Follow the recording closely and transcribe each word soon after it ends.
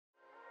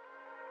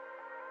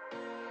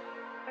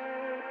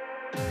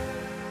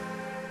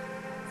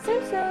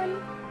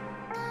frozen.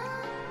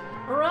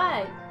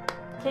 Alright,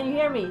 can you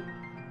hear me?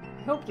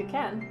 I hope you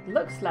can.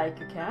 Looks like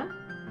you can.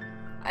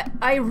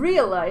 I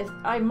realized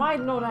I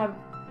might not have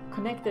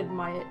connected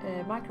my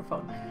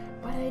microphone,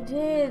 but I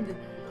did.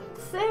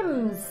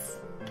 Sims!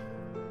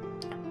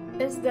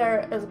 Is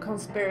there a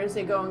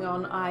conspiracy going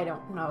on? I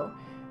don't know.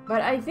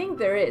 But I think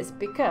there is,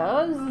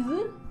 because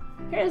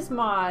here's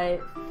my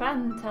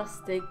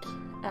fantastic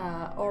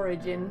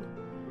origin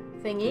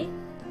thingy.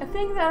 A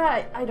thing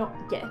that I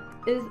don't get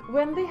is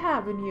when they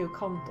have a new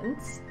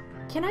contents,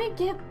 can I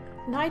get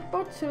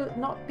Nightbot to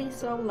not be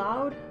so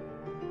loud?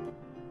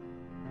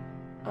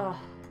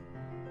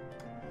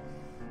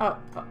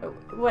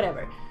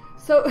 Whatever.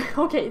 So,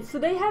 okay, so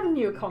they have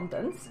new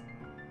contents.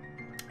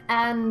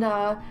 And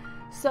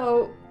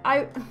so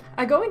I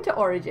go into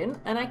Origin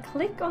and I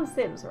click on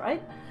Sims,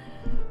 right?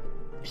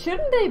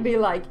 Shouldn't they be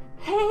like,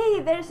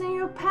 hey, there's a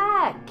new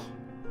pack,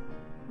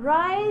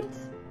 right?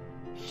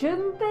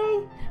 Shouldn't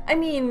they? I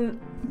mean,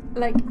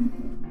 like,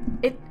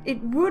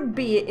 it would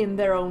be in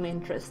their own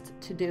interest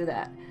to do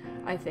that,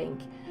 I think.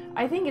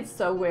 I think it's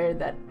so weird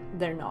that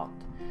they're not.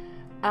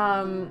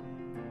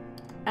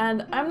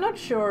 And I'm not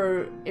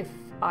sure if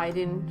I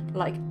didn't,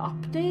 like,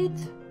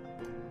 update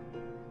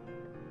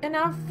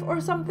enough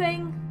or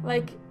something.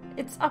 Like,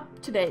 it's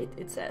up to date,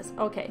 it says.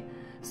 Okay,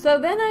 so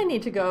then I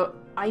need to go,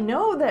 I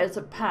know there's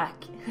a pack,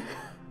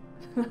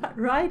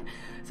 right?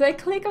 So I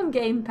click on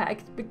game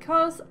pack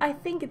because I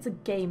think it's a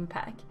game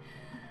pack.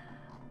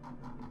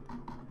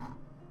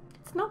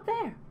 It's not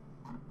there.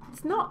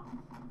 It's not.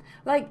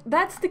 Like,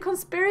 that's the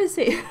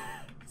conspiracy.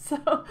 So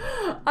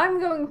I'm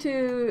going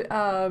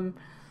to,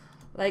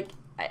 like,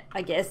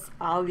 I guess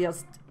I'll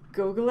just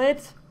Google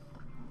it.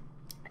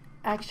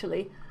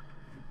 Actually,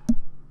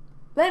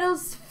 let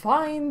us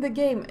find the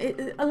game.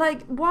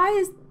 Like, why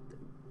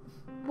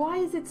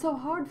is it so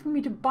hard for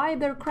me to buy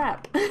their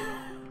crap?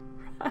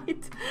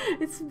 Right?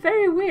 It's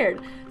very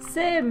weird.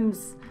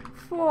 Sims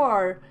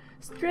 4,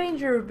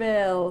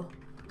 StrangerVille.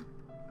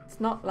 It's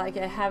not like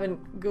I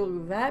haven't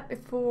Googled that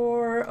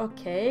before.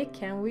 Okay,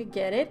 can we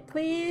get it,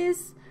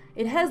 please?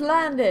 It has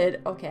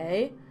landed.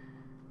 Okay.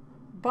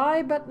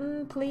 Buy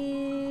button,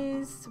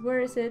 please. Where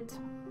is it?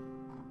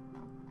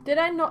 Did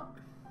I not?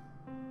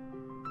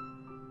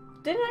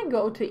 Didn't I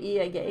go to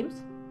EA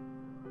Games?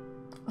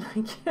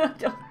 Like, I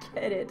don't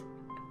get it.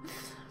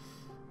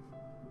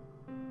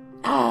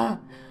 Ah!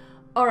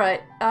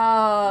 Alright,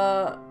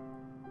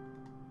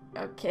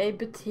 okay,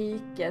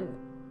 boutique and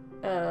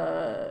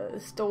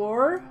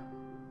store.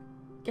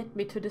 Get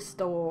me to the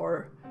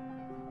store.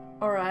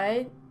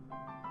 Alright.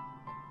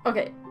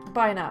 Okay,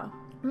 buy now.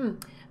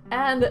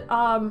 And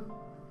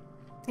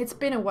it's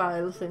been a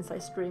while since I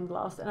streamed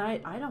last, and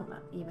I don't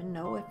even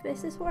know if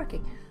this is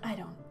working. I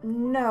don't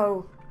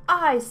know.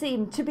 I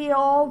seem to be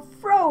all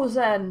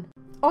frozen.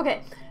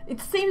 Okay, it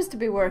seems to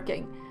be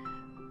working.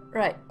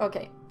 Right,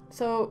 okay.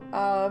 So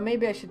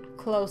maybe I should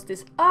close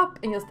this up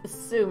and just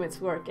assume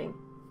it's working.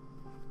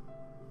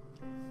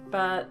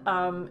 But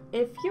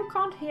if you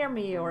can't hear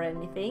me or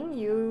anything,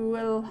 you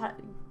will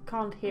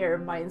can't hear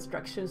my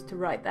instructions to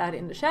write that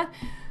in the chat.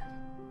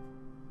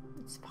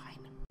 It's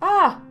fine.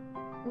 Ah!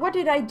 What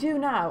did I do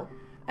now?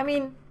 I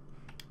mean,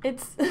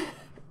 it's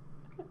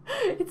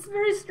it's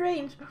very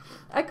strange.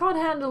 I can't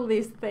handle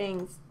these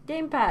things.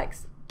 Game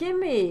packs,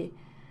 gimme!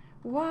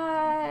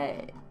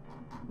 Why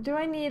do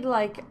I need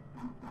like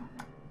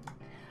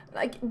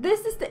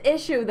this is the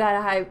issue that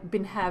I've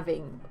been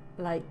having.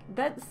 Like,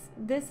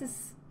 this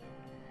is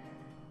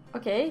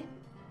okay.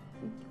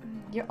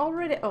 You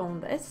already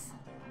own this.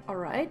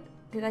 Alright.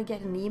 Did I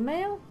get an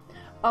email?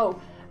 Oh,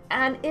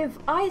 and if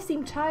I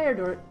seem tired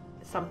or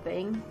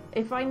something,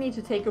 if I need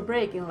to take a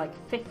break in like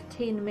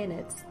 15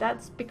 minutes,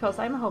 that's because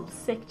I'm home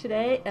sick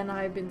today and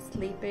I've been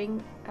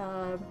sleeping.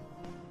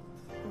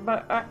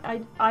 But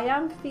I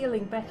am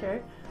feeling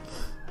better.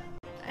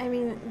 I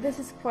mean, this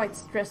is quite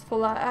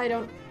stressful.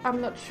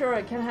 I'm not sure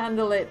I can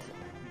handle it.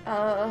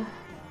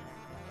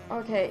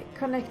 Okay,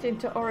 connecting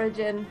to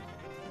Origin.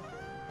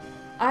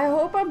 I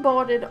hope I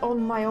bought it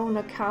on my own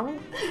account.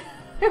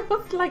 I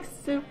was like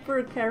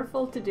super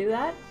careful to do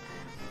that.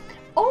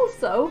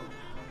 Also,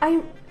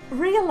 I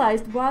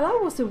realized while I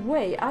was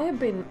away, I have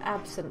been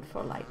absent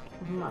for like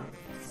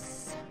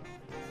months.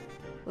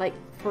 Like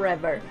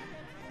forever.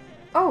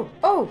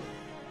 Oh!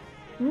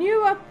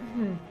 New up...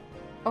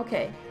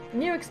 Okay.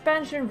 New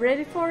expansion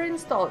ready for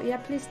install. Yeah,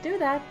 please do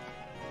that.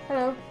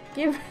 Hello.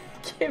 Give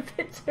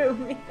it to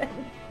me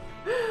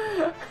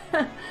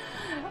then.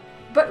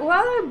 But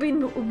while I've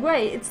been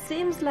away, it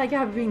seems like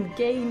I've been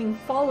gaining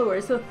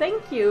followers. So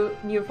thank you,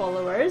 new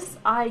followers.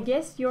 I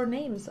guess your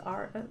names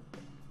are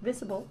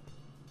visible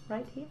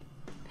right here.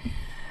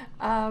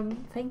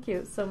 Thank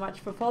you so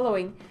much for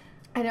following.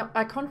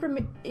 I can't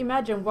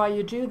imagine why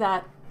you do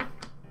that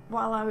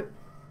while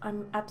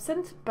I'm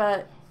absent,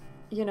 but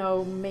you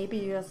know, maybe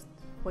you're just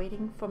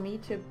waiting for me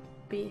to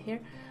be here.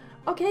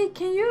 Okay,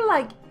 can you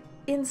like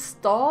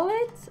install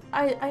it?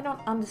 I don't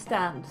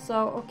understand.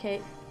 So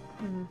okay.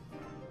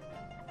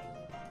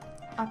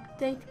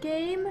 Update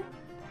game?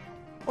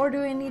 Or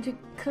do I need to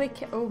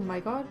click? Oh my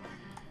god.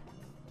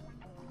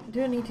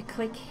 Do I need to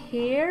click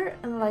here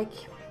and like...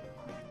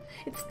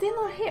 It's still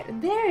not here.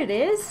 There it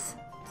is.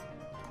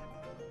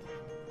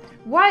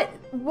 Why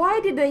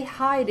did they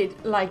hide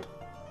it like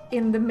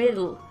in the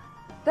middle?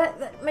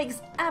 That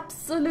makes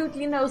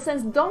absolutely no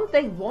sense. Don't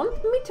they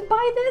want me to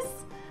buy this?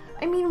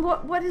 I mean,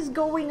 what is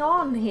going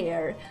on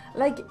here?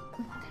 Like,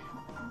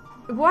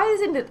 why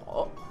isn't it...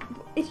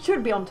 It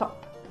should be on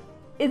top.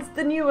 It's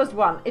the newest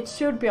one. It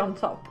should be on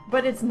top,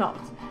 but it's not.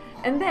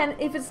 And then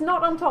if it's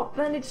not on top,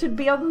 then it should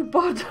be on the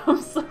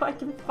bottom so I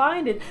can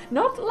find it.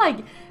 Not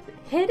like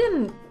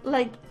hidden,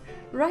 like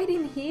right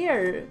in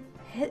here.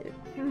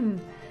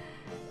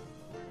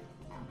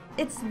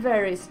 It's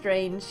very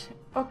strange.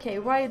 Okay,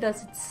 why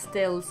does it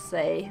still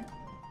say?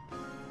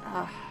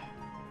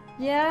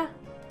 Yeah?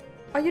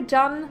 Are you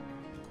done?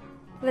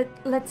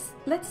 Let's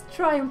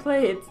try and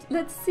play it.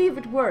 Let's see if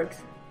it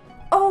works.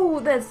 Oh,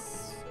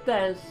 there's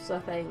a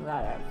thing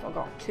that I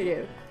forgot to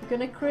do. I'm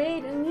gonna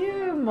create a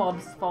new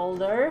mods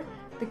folder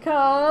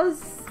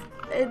because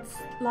it's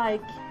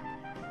like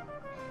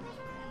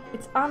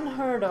it's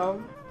unheard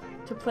of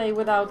to play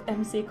without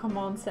MC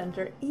Command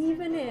Center,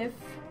 even if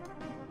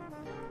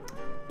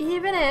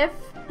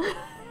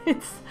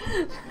it's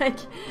like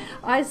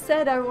I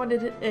said I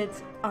wanted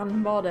it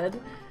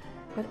unmodded,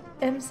 but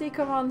MC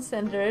Command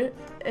Center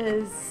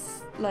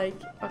is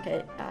like,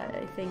 okay,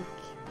 I think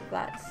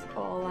that's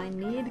all I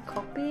need.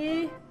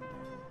 Copy,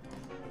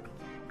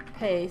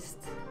 paste.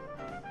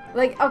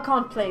 Like, I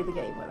can't play the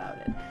game without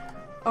it.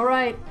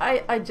 Alright,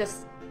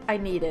 I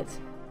need it.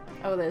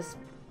 Oh, there's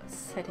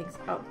settings.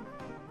 Oh,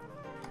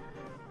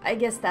 I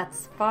guess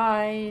that's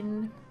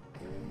fine.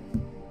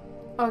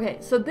 Okay,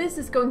 so this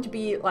is going to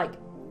be like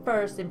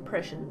first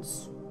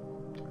impressions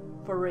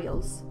for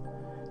reals.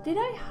 Did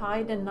I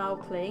hide a now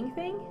playing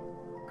thing?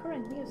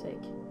 Current music.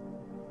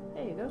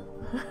 There you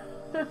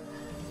go.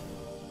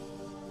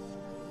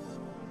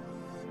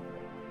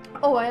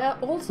 Oh, I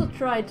also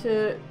tried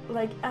to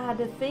like add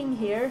a thing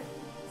here,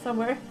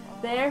 somewhere,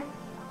 there,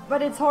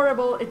 but it's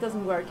horrible, it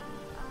doesn't work.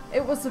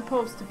 It was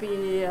supposed to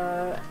be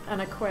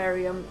an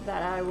aquarium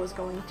that I was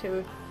going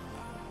to,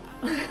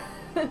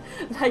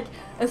 like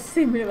a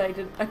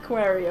simulated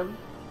aquarium.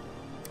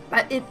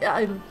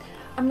 I'm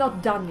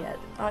not done yet.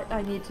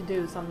 I need to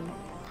do some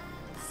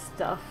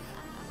stuff.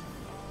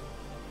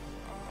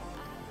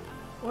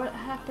 What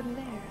happened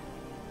there?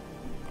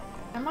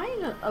 Am I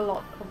in a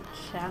lot of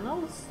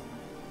channels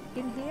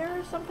in here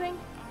or something?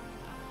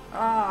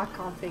 Ah, I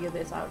can't figure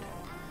this out.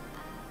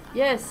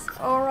 Yes,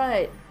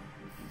 alright.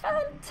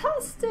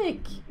 Fantastic!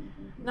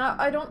 Now,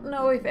 I don't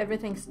know if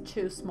everything's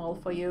too small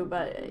for you,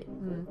 but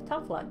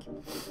tough luck.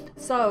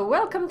 So,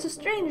 welcome to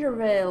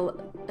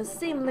StrangerVille,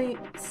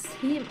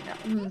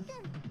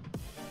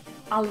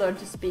 I'll learn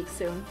to speak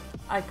soon,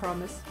 I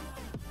promise.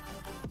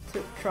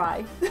 To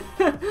try.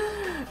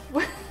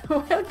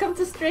 Welcome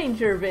to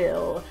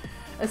StrangerVille,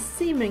 a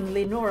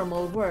seemingly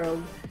normal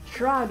world.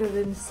 Shrouded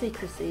in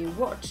secrecy,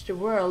 watch the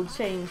world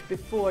change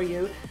before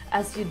you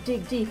as you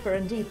dig deeper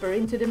and deeper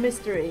into the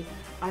mystery.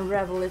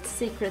 Unravel its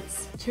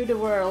secrets to the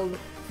world,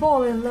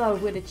 fall in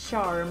love with its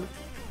charm.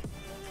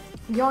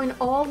 Join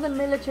all the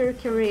military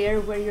career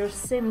where your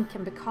sim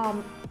can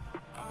become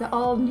the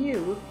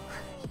all-new.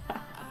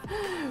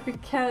 You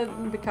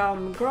can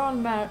become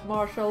Grand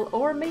Marshal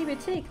or maybe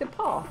take the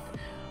path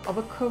of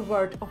a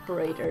covert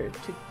operator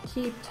to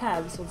keep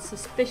tabs on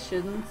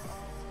suspicions.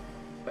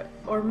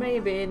 Or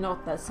maybe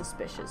not that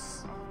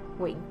suspicious.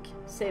 Wink.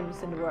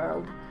 Sims in the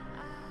world.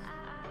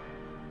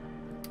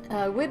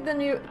 With the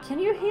new... Can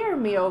you hear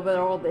me over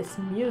all this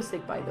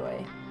music, by the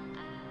way?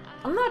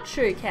 I'm not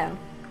sure you can.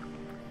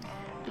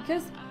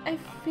 Because I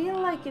feel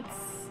like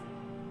it's...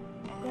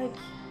 like...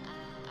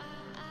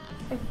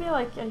 I feel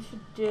like I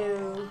should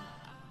do...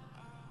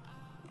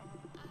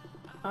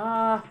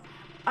 I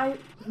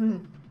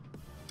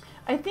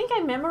think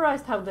I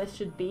memorized how this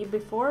should be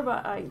before,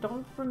 but I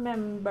don't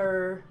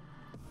remember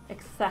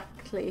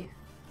exactly.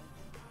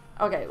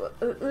 Okay, well,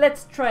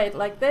 let's try it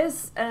like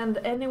this, and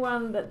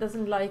anyone that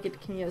doesn't like it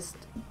can just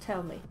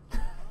tell me.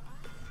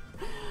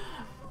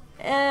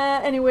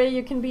 Anyway,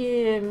 you can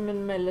be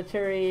in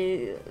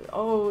military,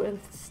 and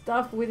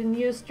stuff with a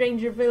new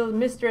StrangerVille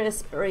mystery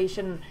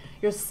aspiration.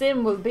 Your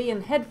sim will be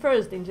in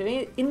headfirst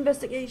into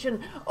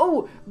investigation.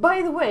 Oh,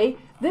 by the way,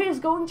 there's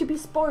going to be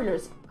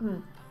spoilers.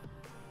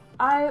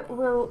 I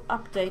will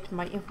update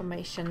my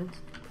information.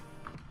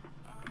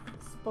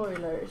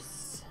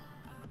 Spoilers.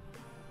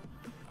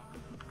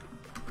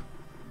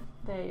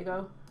 There you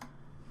go.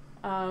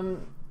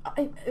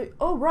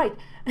 Oh, right.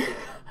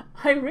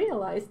 I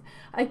realized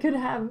I could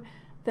have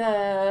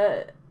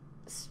the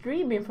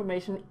stream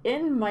information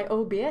in my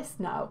OBS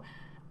now.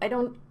 I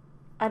don't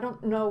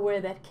know where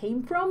that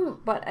came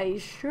from, but I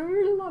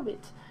sure love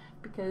it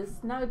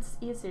because now it's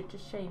easier to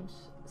change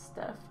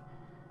stuff.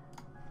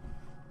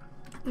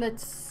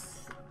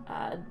 Let's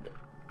add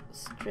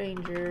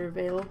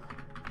StrangerVille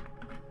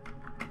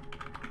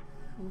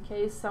in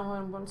case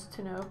someone wants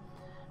to know.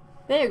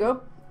 There you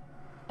go.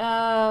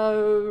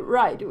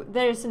 Right,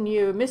 there's a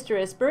new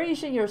mystery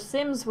aspiration. Your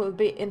sims will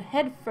be in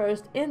head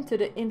first into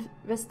the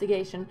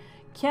investigation.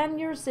 Can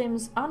your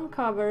Sims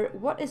uncover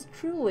what is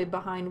truly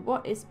behind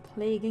what is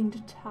plaguing the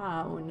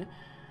town?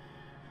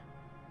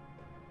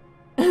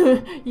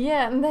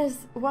 Yeah, and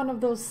there's one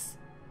of those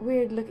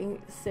weird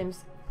looking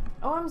Sims.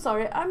 Oh, I'm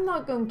sorry, I'm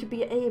not going to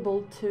be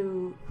able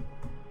to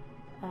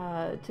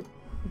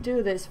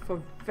do this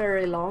for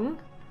very long.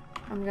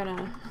 I'm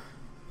gonna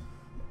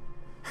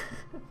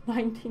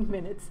 19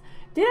 minutes.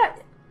 Did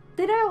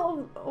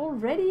I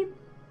already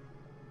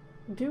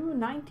do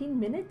 19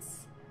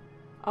 minutes?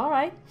 All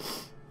right.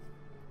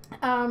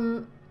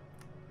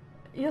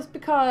 Just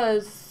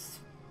because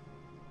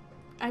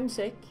I'm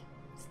sick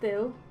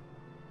still,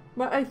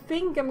 but I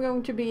think I'm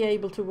going to be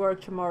able to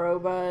work tomorrow,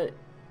 but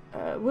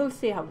we'll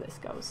see how this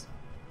goes.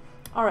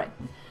 All right.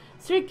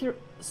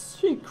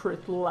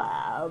 Secret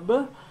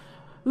lab.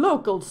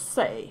 Locals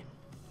say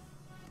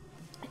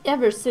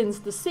ever since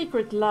the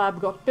secret lab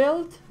got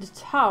built, the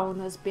town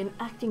has been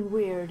acting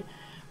weird,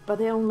 but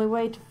the only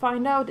way to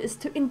find out is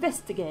to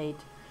investigate.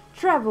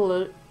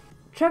 Traverse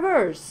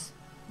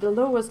the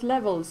lowest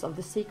levels of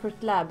the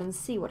secret lab and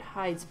see what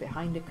hides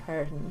behind the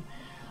curtain.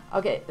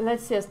 Okay,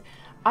 let's just...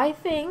 I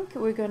think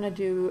we're gonna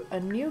do a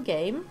new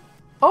game.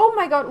 Oh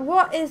my god,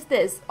 what is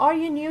this? Are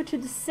you new to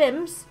The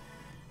Sims?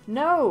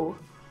 No.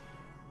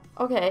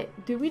 Okay,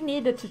 do we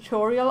need a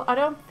tutorial? I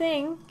don't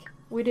think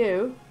we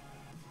do.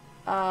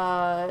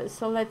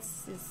 So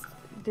let's just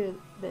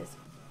do this.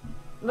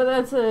 But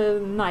that's a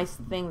nice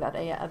thing that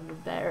I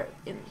added there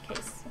in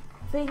case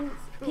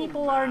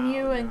people are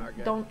new and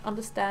don't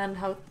understand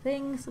how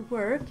things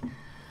work.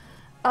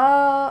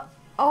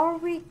 Are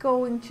we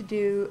going to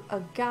do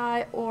a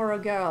guy or a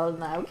girl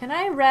now? Can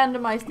I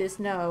randomize this?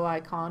 No, I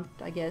can't,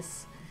 I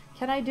guess.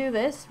 Can I do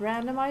this?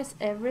 Randomize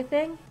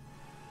everything?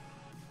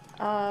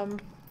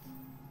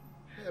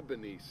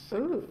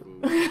 Ooh.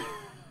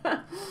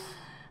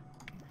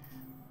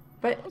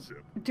 But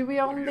do we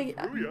only...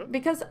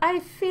 because I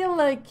feel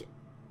like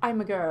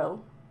I'm a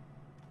girl.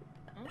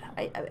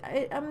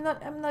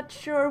 I'm not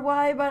sure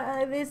why,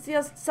 but it's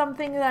just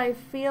something that I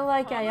feel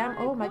like I am.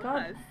 Oh my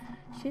god,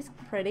 she's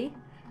pretty.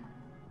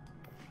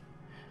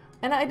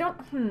 And I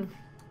don't...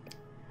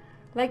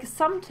 Like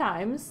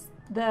sometimes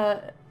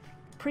the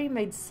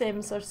pre-made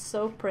Sims are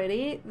so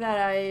pretty that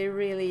I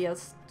really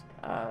just...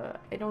 I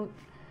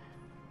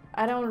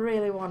don't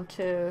really want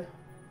to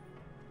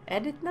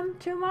edit them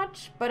too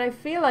much, but I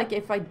feel like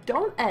if I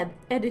don't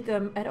edit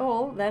them at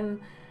all,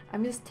 then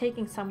I'm just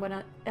taking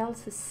someone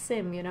else's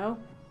Sim, you know?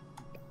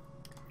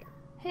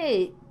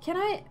 Hey, can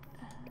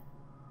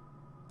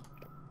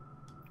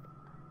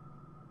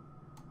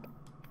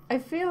I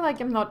feel like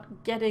I'm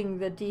not getting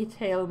the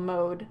detail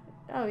mode.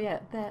 Oh yeah,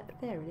 there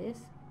it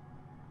is.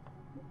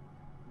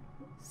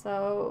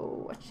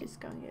 So what is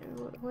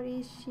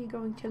she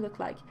going to look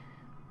like?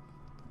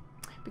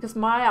 Because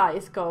my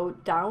eyes go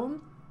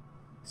down,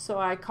 so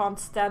I can't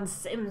stand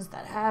Sims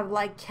that have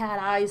like cat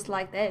eyes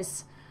like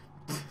this.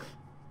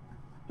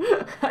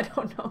 I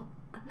don't know.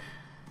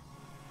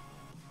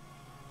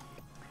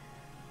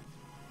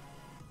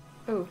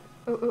 Oh.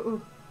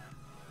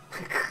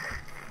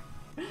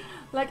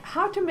 Like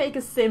how to make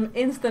a Sim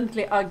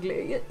instantly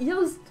ugly.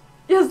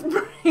 Just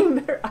bring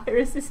their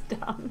irises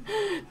down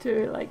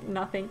to like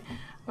nothing.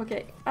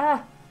 Okay.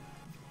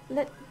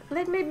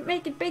 Let me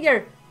make it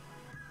bigger.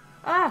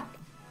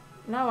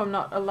 Now I'm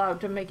not allowed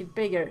to make it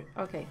bigger.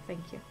 Okay,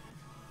 thank you.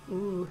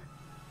 Ooh.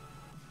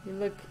 You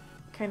look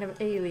kind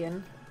of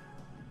alien.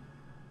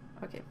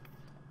 Okay.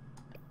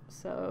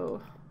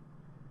 So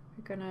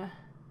we're gonna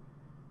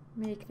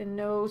make the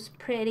nose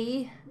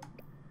pretty.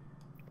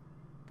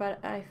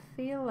 But I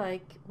feel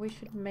like we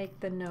should make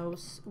the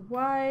nose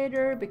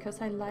wider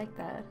because I like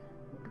that.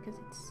 Because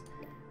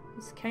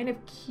it's kind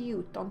of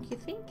cute, don't you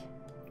think?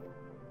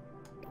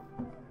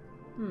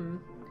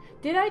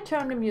 Did I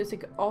turn the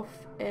music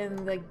off in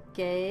the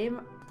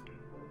game?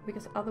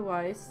 Because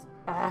otherwise...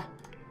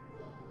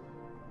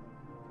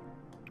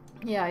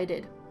 Yeah, I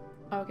did.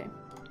 Okay.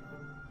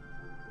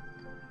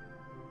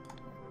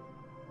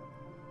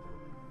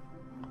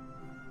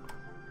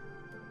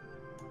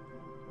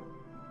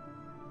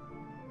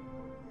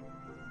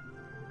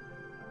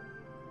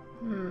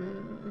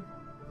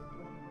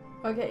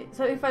 Okay,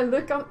 so if I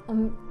look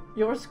on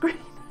your screen,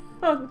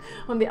 on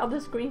the other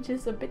screen,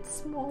 she's a bit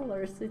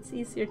smaller, so it's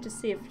easier to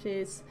see if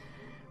she's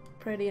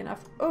pretty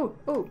enough. Oh,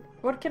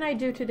 what can I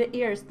do to the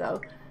ears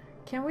though?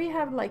 Can we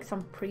have like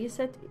some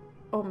preset?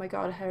 Oh my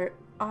god, her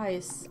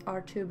eyes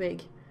are too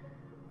big.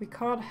 We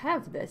can't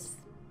have this.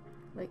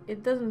 Like,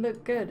 it doesn't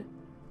look good.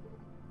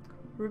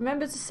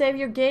 Remember to save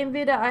your game,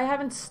 Vidde. I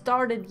haven't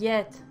started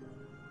yet.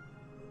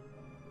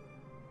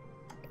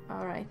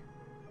 Alright.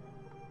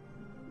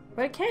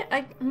 But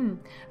I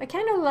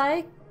kind of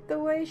like the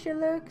way she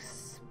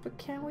looks, but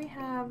can we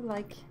have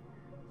like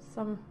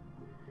some...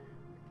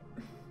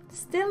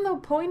 Still no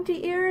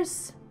pointy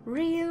ears?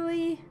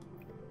 Really?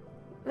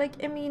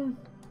 Like, I mean...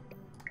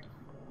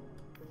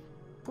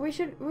 We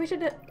should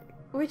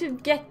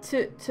get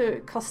to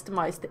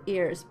customize the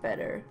ears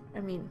better. I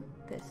mean,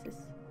 this is...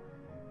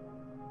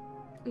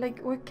 Like,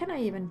 what can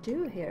I even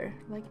do here?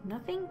 Like,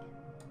 nothing?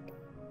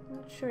 I'm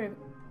not sure if...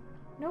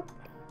 Nope.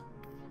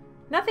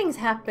 Nothing's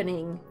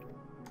happening.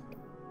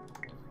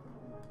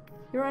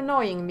 You're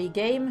annoying me,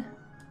 game.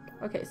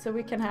 Okay, so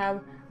we can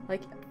have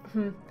like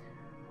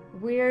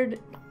weird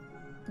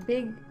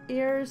big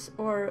ears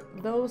or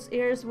those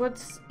ears.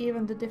 What's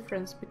even the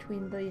difference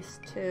between these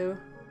two?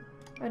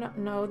 I don't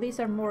know. These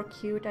are more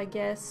cute, I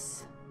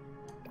guess.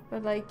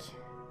 But like,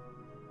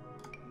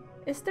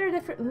 is there a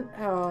different?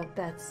 Oh,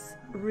 that's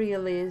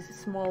really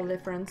small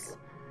difference.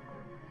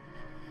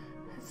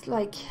 It's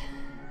like,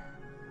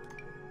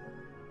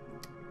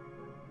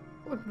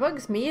 what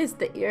bugs me is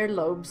the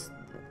earlobes.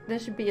 There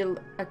should be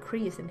a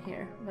crease in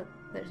here, but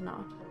there's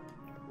not.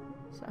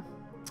 So,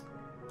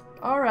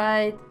 all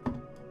right,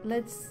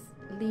 let's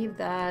leave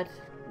that.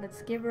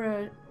 Let's give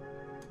her a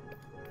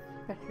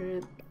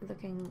better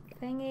looking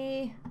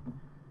thingy,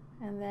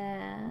 and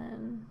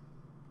then,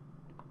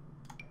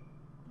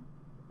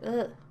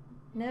 ugh,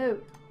 no,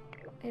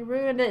 I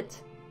ruined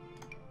it.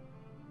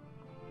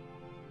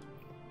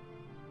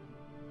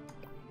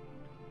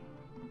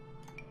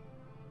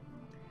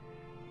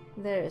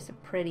 There's a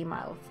pretty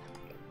mouth.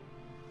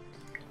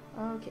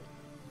 Okay,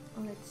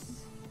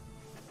 let's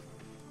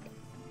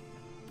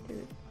do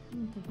it.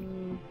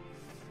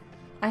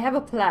 I have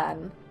a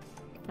plan.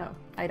 No,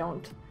 I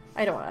don't.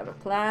 I don't have a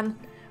plan.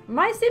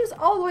 My Sims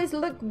always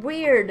look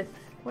weird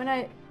when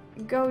I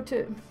go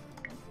to...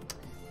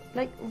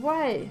 Like,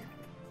 why?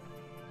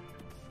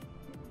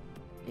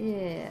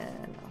 Yeah,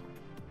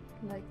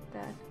 no. Like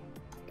that.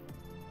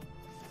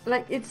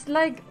 Like, it's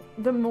like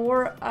the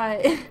more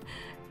I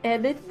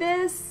edit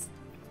this,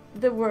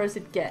 the worse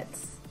it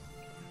gets.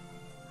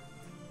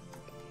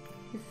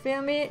 You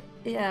feel me?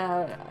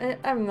 Yeah,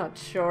 I'm not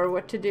sure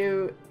what to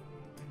do.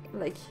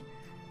 Like,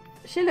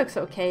 she looks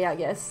okay, I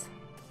guess.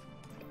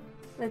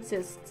 Let's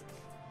just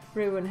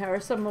ruin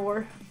her some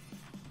more.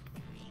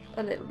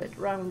 A little bit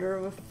rounder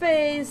of a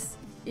face.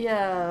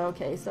 Yeah,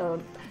 okay, so...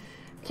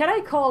 Can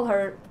I call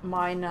her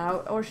mine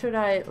now? Or should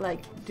I,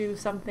 like, do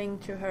something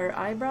to her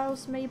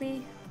eyebrows,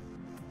 maybe?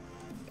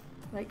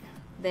 Like,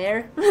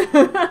 there?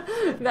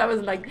 That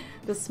was, like,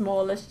 the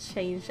smallest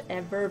change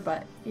ever,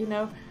 but, you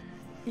know...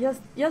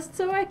 Just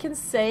so I can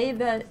say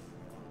that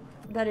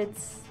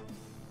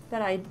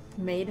I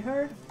made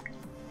her,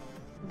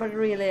 but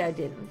really I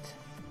didn't.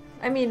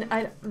 I mean,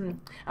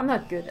 I'm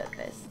not good at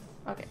this.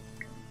 Okay,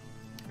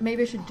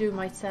 maybe I should do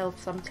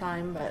myself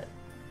sometime, but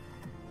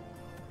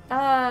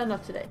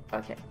not today.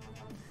 Okay,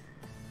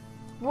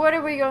 what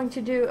are we going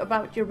to do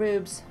about your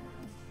boobs?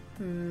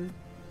 I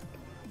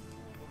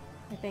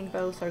think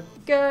those are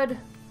good.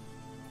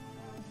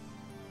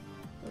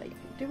 Like,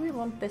 do we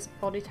want this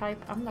body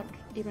type? I'm not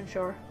even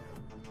sure.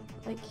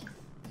 Like,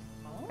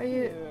 are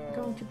you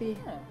going to be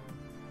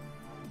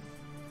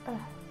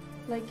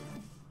like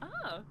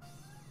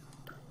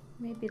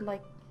maybe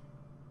like,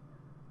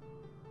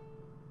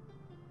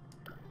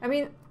 I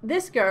mean,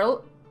 this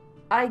girl,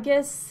 I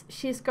guess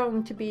she's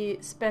going to be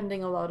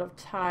spending a lot of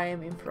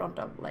time in front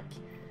of like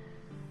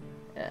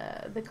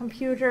the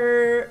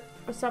computer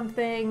or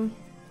something.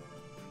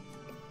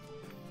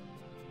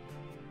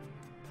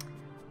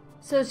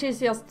 So she's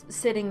just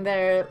sitting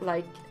there,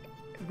 like,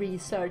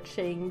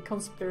 researching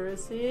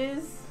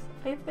conspiracies,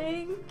 I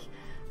think.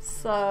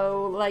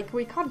 So, like,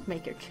 we can't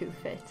make her too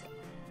fit.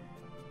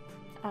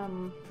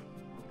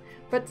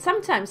 But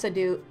sometimes I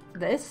do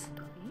this.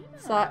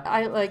 So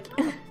I like,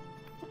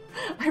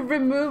 I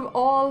remove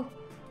all,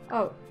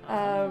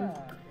 I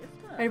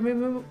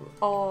remove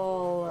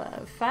all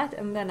fat,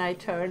 and then I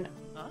turn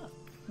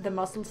the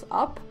muscles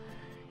up,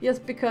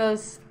 just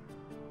because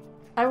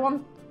I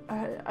want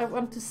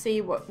to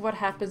see what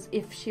happens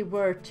if she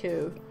were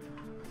to,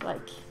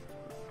 like,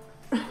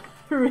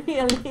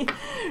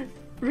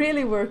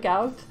 really work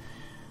out.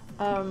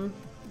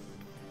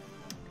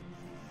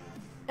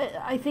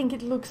 I think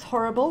it looks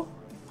horrible,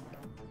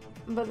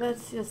 but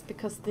that's just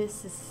because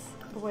this is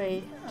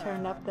way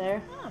turned up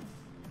there.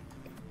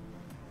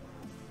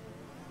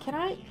 Can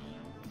I?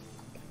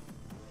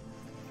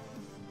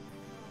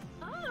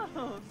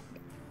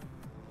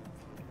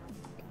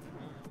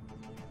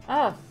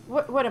 Ah,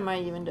 what am I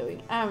even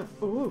doing?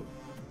 Ooh,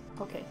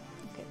 okay.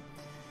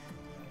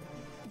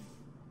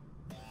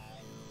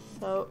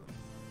 So,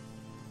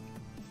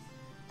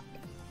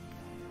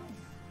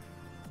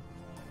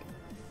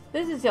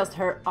 this is just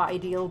her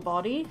ideal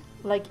body.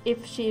 Like,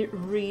 if she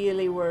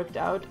really worked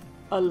out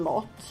a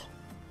lot,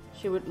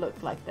 she would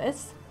look like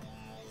this.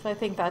 So I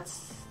think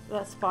that's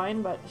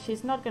fine, but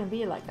she's not going to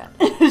be like that.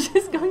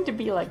 She's going to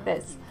be like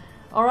this.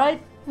 All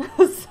right?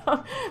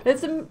 So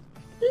it's a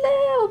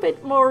little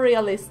bit more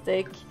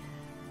realistic.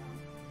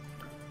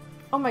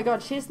 Oh my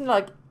god, she's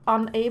like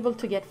unable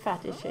to get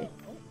fat, is she?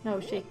 No,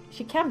 she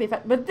can be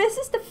fat, but this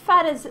is the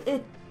fattest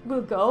it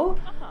will go.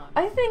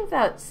 I think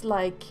that's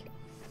like,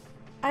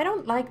 I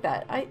don't like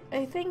that.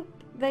 I think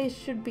they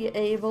should be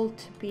able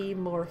to be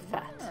more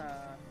fat.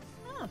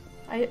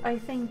 I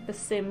think the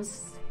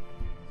Sims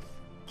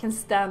can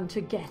stand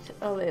to get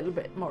a little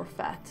bit more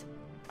fat.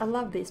 I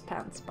love these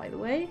pants, by the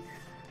way.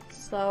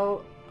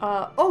 So,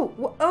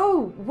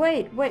 oh,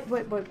 wait.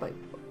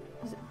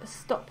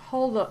 Stop,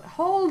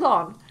 hold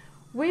on.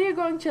 We're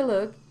going to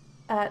look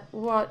at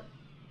what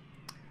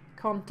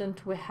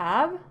content we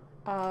have.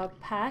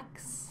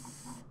 Packs.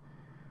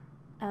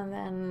 And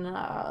then,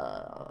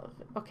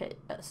 okay,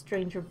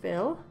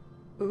 StrangerVille.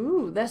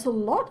 Ooh, there's a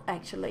lot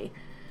actually.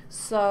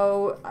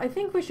 So I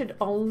think we should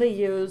only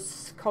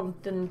use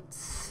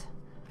contents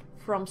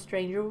from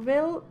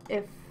StrangerVille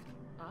if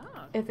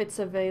it's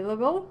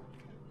available.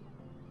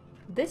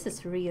 This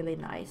is really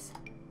nice.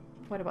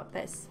 What about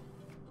this?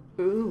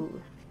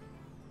 Ooh.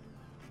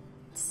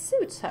 It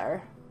suits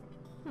her.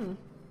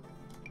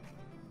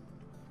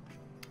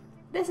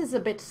 This is a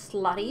bit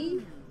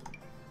slutty.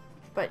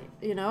 But,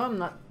 you know, I'm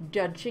not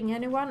judging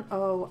anyone.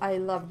 Oh, I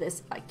love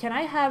this. Can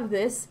I have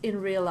this in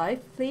real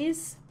life,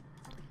 please?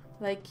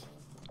 Like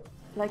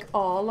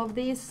all of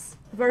these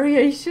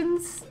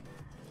variations?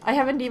 I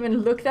haven't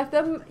even looked at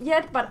them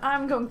yet, but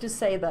I'm going to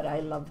say that I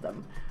love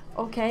them.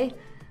 Okay?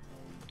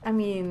 I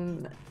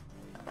mean,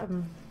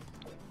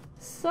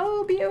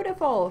 so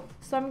beautiful.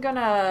 So I'm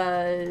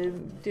gonna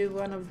do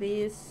one of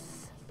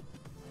these.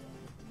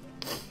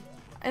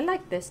 I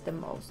like this the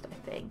most, I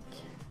think.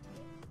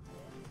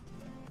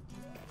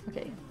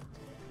 Okay,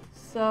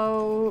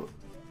 so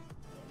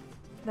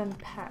then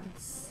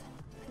pants.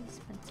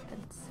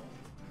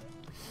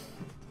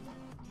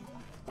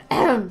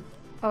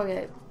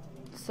 Okay,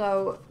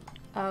 so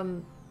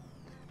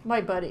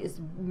my body is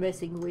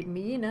messing with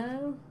me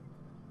now.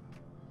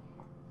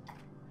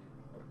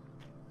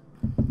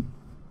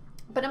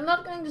 But I'm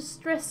not going to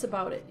stress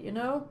about it, you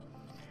know?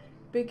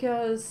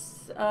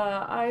 Because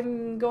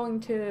I'm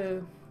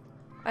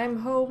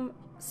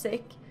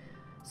homesick.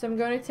 So I'm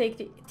gonna take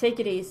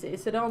it easy.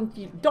 So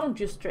don't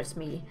you stress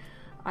me.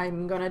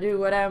 I'm gonna do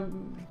what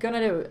I'm gonna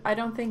do. I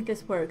don't think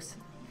this works.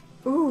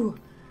 Ooh.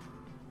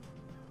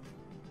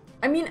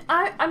 I mean,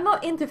 I'm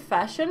not into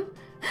fashion,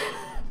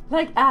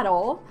 like at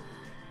all.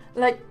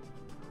 Like,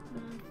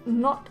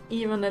 not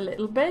even a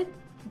little bit.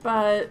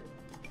 But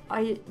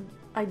I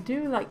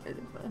do like.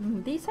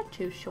 These are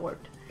too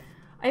short.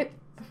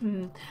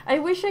 I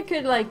wish I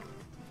could like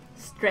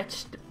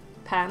stretch the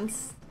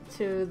pants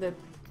to the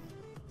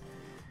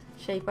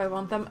shape I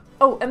want them.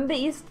 Oh, and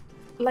these,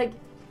 like,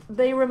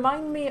 they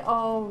remind me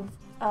of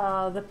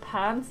the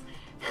pants.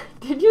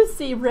 Did you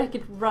see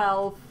Wreck-It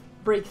Ralph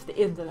Breaks the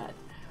Internet?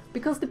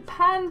 Because the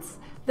pants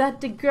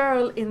that the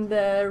girl in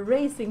the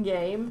racing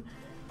game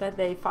that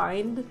they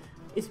find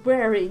is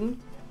wearing,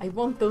 I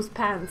want those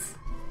pants.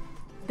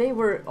 They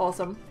were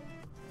awesome.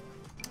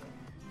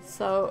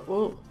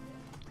 So,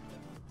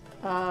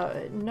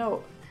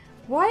 no.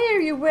 Why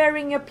are you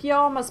wearing a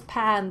pajamas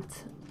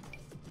pant?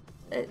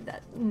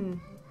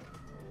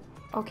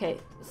 Okay,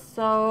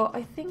 so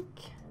I think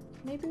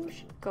maybe we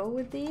should go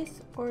with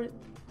these, or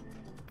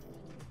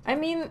I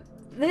mean,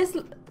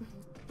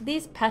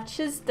 these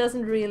patches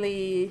doesn't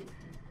really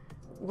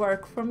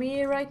work for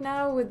me right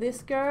now with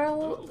this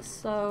girl,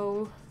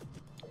 so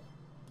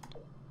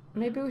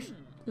maybe we should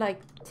like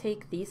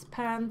take these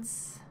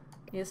pants,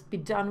 just be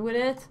done with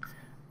it.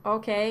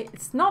 Okay,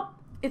 it's not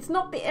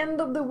the end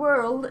of the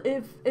world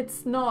if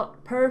it's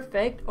not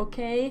perfect,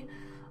 okay?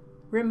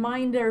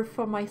 Reminder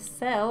for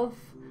myself.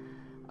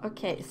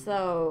 Okay,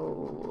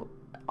 so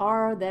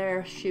are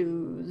there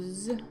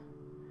shoes?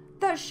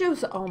 The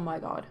shoes, oh my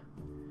god.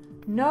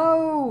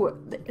 No,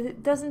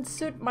 it doesn't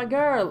suit my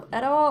girl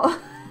at all.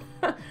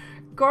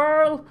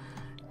 Girl,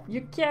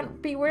 you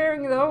can't be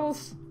wearing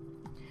those.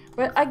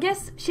 But I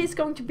guess she's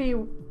going to be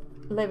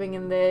living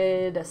in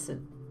the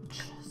desert.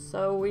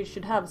 So we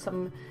should have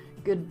some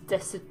good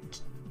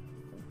desert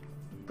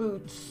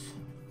boots.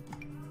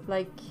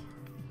 Like,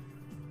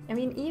 I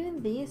mean,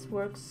 even these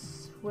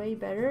works way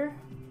better.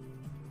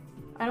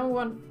 I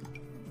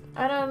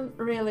don't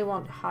really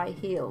want high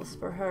heels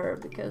for her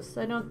because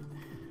I don't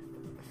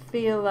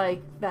feel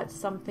like that's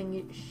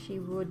something she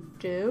would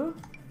do.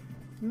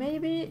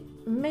 Maybe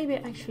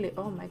actually,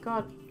 oh my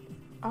god,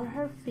 are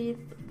her feet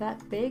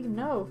that big?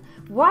 No.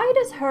 Why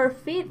does her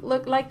feet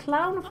look like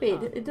clown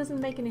feet? It doesn't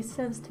make any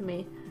sense to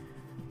me.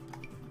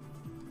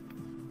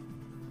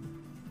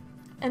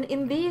 And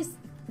in these,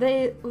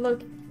 they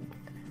look...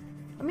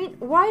 I mean,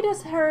 why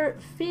does her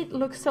feet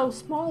look so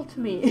small to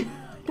me?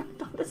 I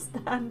don't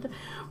understand.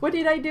 What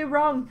did I do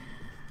wrong?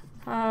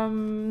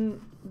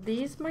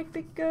 These might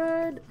be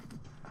good.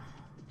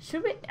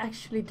 Should we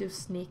actually do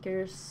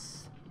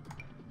sneakers?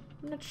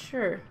 I'm not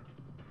sure.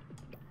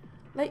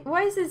 Like,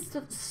 why is this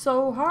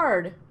so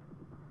hard?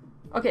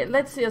 Okay,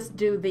 let's just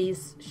do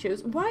these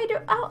shoes. Why do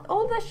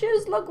all the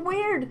shoes look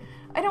weird?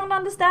 I don't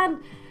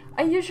understand.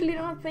 I usually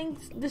don't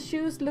think the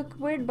shoes look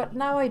weird, but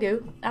now I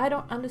do. I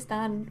don't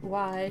understand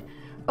why.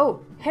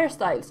 Oh,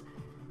 hairstyles.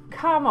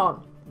 Come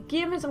on.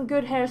 Give me some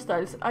good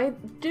hairstyles. I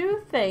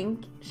do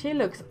think she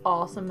looks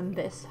awesome in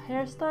this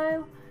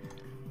hairstyle.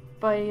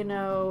 But, you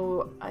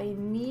know, I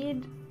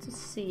need to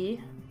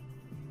see.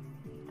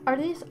 Are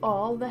these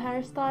all the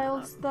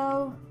hairstyles,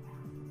 though?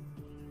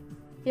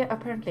 Yeah,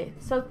 apparently.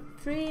 So,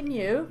 3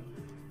 new.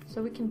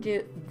 So we can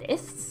do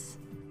this.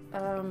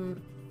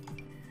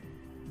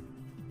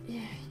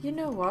 Yeah, you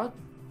know what?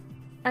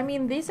 I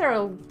mean, these are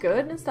all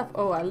good and stuff.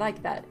 Oh, I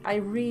like that. I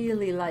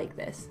really like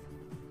this.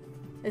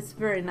 It's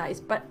very nice,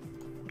 but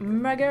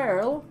my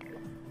girl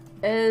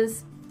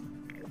is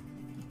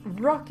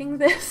rocking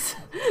this.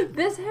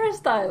 This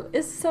hairstyle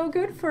is so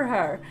good for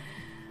her.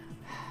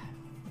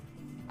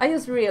 I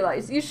just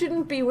realized you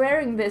shouldn't be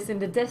wearing this in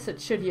the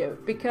desert, should you?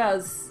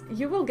 Because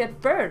you will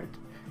get burned.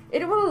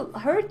 It will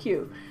hurt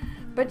you.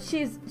 But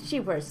she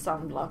wears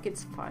sunblock.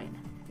 It's fine.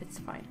 It's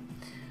fine.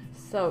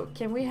 So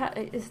can we have?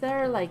 Is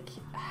there like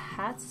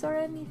hats or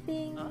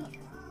anything?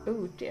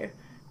 Oh dear.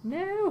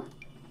 No.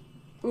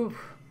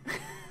 Oof.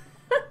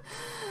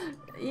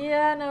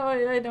 Yeah, no,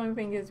 I don't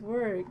think it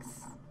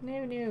works.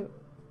 No, no.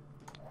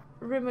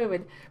 Remove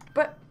it.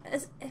 But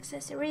as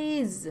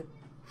accessories.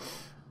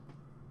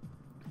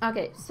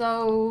 Okay,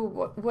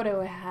 so what do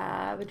we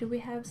have? Do we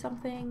have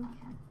something?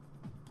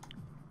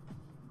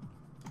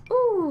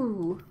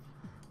 Ooh,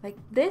 like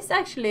this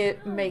actually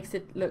makes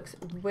it looks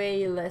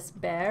way less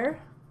bare.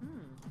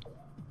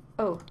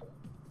 Oh,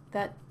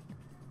 that.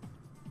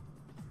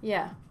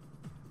 Yeah,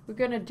 we're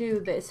gonna do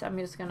this. I'm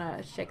just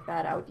gonna check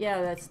that out.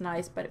 Yeah, that's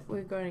nice, but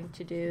we're going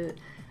to do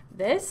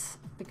this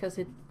because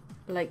it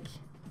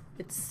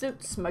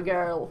suits my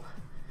girl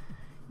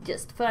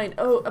just fine.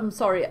 Oh, I'm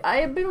sorry. I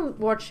have been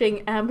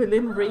watching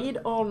Amberlynn Reid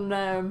on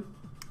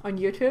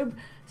YouTube,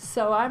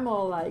 so I'm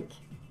all like,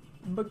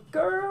 but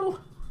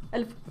girl.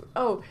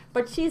 Oh,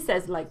 but she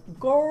says like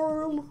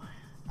girl.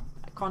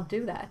 I can't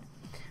do that.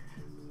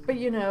 But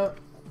you know,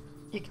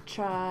 you could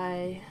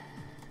try.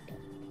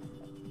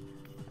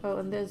 Oh,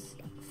 and there's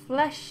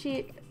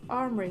flashy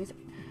arm rings.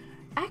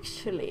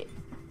 Actually,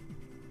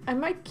 I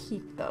might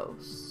keep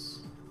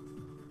those.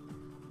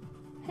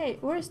 Hey,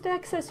 where's the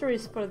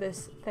accessories for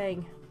this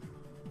thing?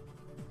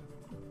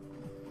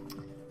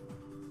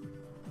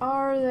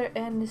 Are there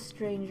any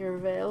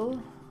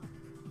StrangerVille?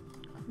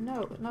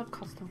 No, not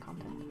custom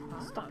content.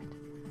 Stop it.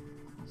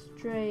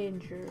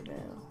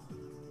 StrangerVille.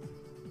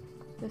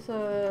 There's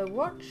a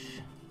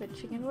watch that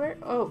she can wear.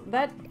 Oh,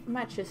 that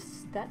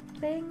matches that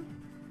thing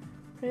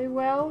pretty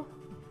well.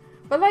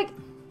 But like,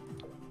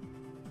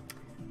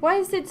 why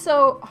is it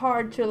so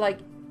hard to like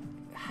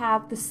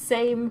have the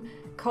same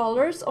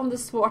colors on the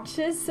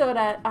swatches so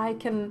that I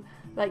can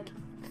like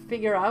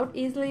figure out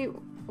easily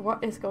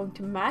what is going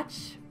to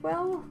match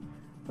well?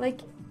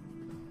 Like,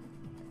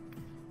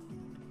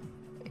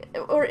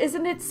 or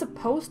isn't it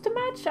supposed to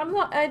match?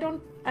 I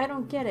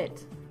don't get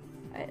it.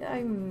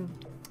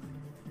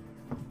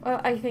 Well,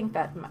 I think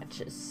that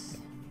matches.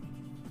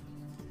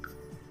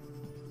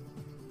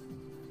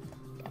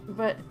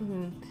 But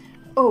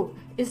oh,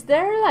 is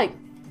there like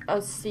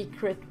a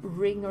secret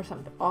ring or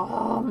something?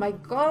 Oh my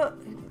god.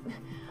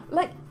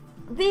 Like,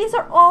 these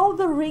are all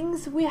the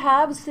rings we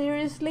have.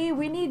 Seriously,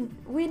 we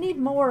need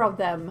more of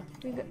them.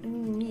 We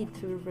need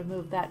to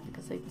remove that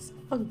because it's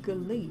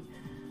ugly.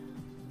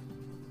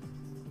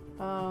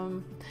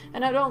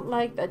 And I don't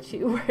like that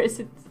she wears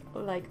it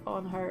like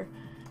on her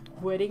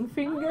wedding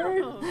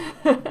finger.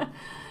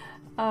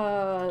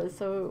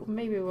 So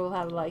maybe we'll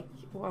have like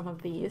one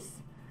of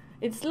these.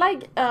 It's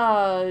like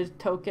a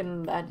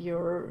token that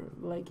you're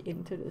like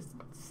into this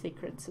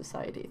secret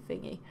society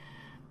thingy.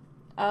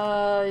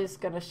 Just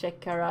gonna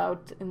check her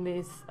out in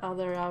these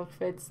other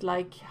outfits.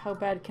 Like, how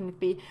bad can it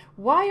be?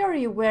 Why are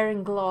you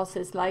wearing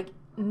glasses? Like,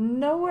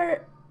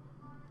 nowhere.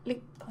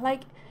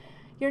 Like,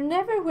 you're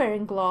never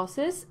wearing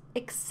glasses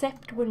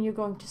except when you're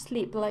going to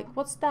sleep. Like,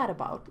 what's that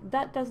about?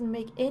 That doesn't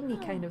make any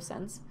kind of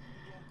sense.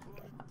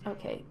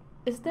 Okay,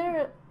 is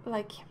there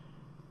like?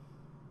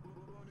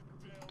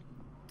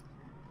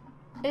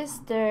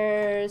 Is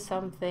there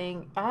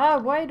something? Ah,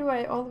 why do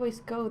I always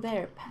go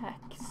there?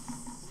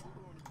 Packs.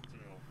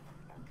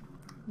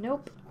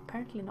 Nope,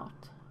 apparently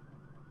not.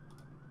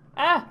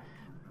 Ah!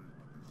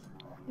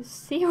 You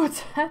see what's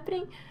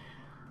happening?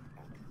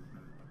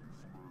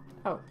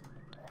 Oh.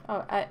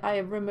 Oh, I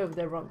removed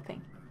the wrong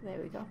thing. There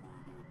we go.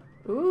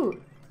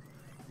 Ooh.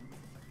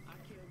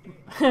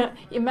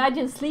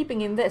 Imagine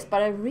sleeping in this,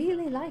 but I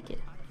really like it.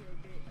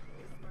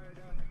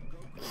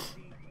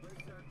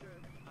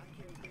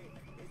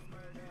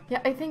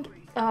 Yeah, I think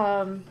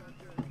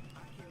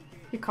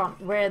you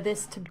can't wear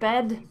this to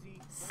bed.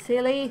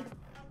 Silly.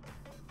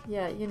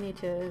 Yeah, you need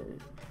to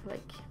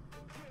like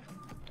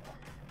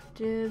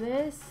do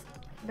this,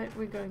 but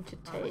we're going to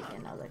take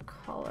another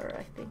color,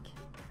 I think.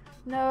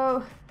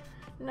 No,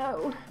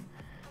 no,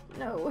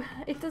 no,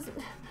 it doesn't.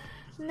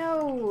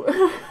 No,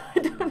 I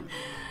don't.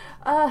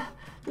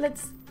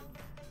 Let's.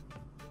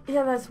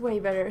 Yeah, that's way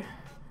better.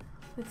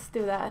 Let's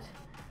do that.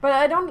 But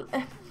I don't.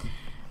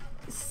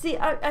 See,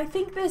 I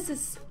think this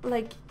is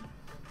like.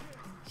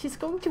 She's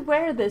going to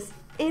wear this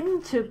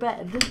into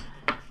bed,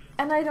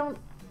 and I don't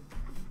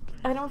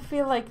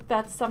feel like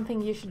that's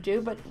something you should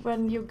do, but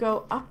when you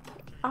go up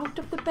out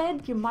of the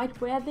bed, you might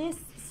wear this,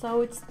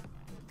 so it's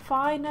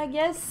fine, I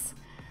guess.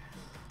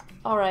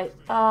 All right.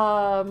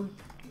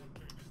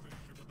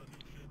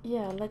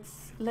 Yeah,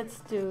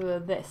 let's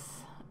do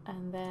this,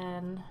 and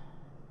then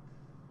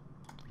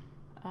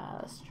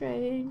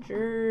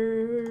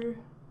stranger.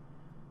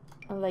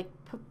 I'll like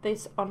put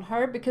this on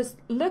her because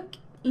look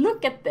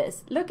look at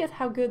this. Look at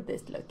how good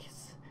this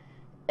looks.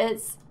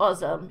 It's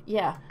awesome.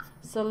 Yeah.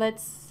 So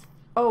let's...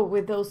 Oh,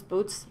 with those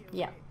boots.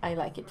 Yeah, I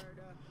like it.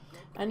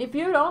 And if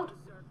you don't,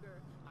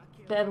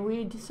 then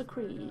we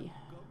disagree.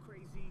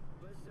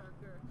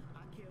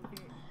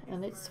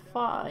 And it's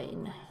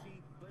fine.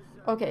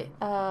 Okay,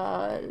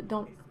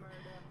 don't...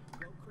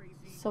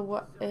 So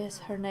what is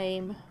her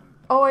name?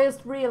 Oh, I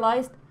just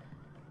realized.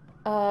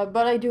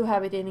 But I do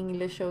have it in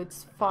English, so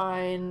it's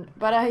fine.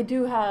 But I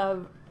do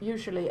have...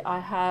 Usually I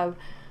have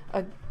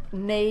a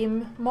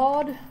name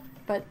mod,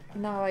 but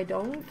now I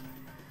don't.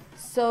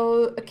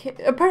 So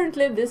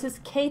apparently this is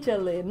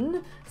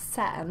Caitlin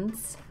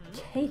Sands.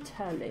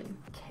 Caitlin.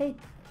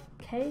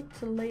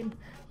 Caitlin.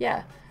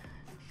 Yeah.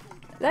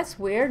 That's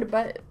weird,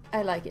 but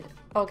I like it.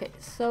 Okay,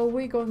 so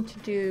we're going to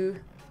do...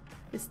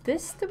 Is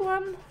this the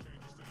one?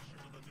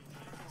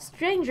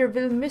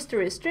 StrangerVille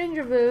Mystery.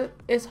 StrangerVille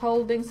is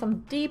holding some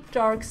deep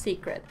dark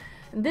secret.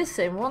 And this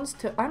sim wants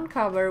to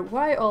uncover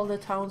why all the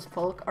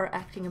townsfolk are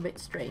acting a bit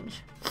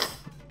strange.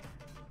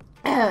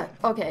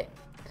 Okay.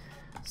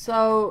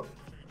 So...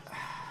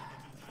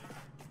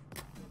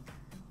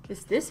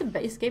 Is this a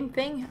base game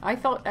thing? I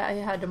thought I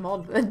had a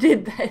mod that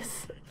did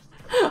this.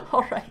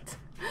 Alright.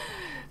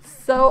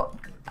 So,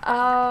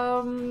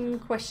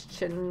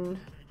 question.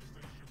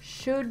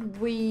 Should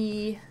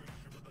we...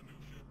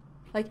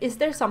 Like, is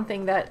there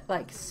something that,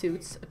 like,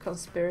 suits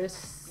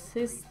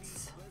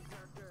conspiracists?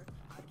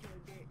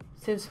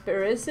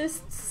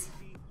 Simspiracists?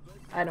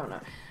 I don't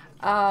know.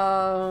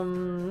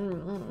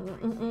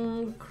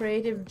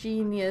 Creative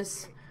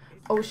genius.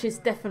 Oh, she's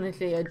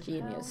definitely a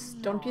genius,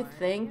 don't you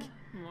think?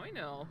 I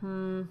know.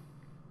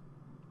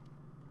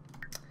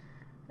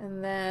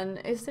 And then,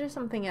 is there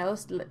something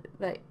else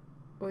that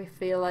we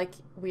feel like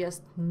we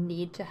just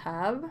need to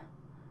have?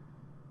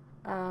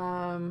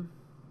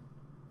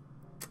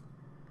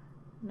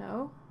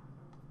 No?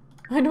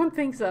 I don't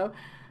think so.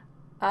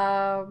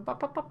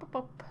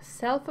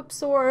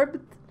 Self-absorbed.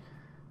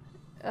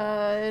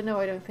 No,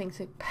 I don't think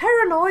so.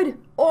 Paranoid!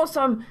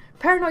 Awesome!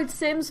 Paranoid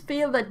Sims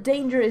feel that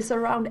danger is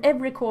around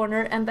every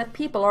corner and that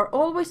people are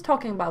always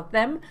talking about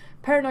them.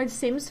 Paranoid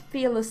Sims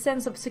feel a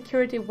sense of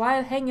security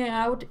while hanging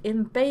out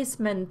in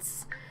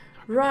basements.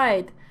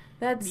 Right,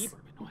 that's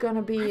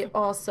gonna be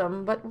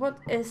awesome. But what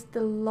is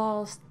the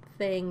last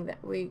thing that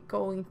we're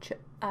going to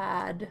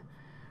add?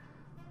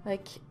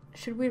 Like,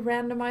 should we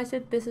randomize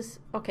it? This is...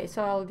 Okay,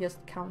 so I'll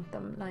just count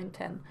them. 9,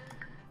 10,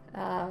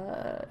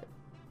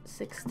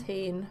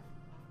 16.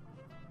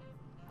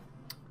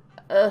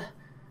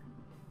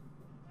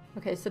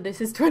 Okay, so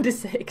this is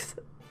 26.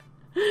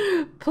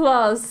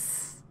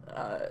 Plus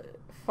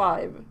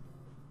 5.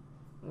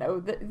 No,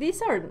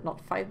 these are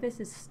not 5. This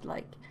is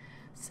like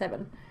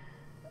 7.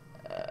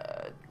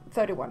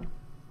 31.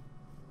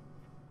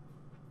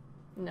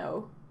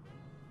 No.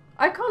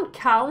 I can't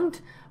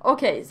count.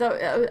 Okay,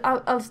 so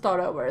I'll start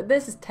over.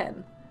 This is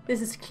 10.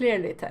 This is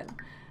clearly 10.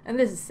 And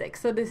this is 6,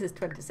 so this is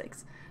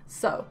 26.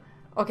 So,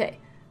 okay.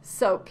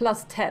 So,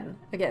 plus 10.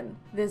 Again,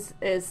 this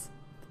is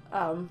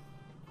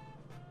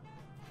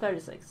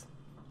 36.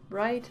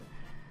 Right?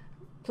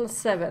 Plus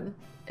 7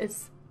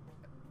 is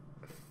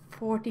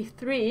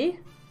 43.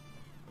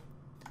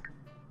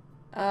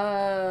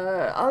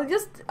 I'll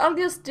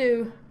just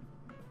do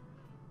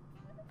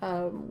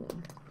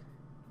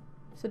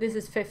so this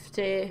is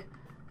 50,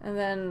 and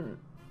then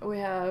we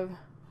have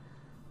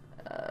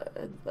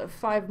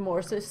 5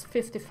 more, so it's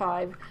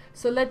 55.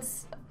 So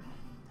let's...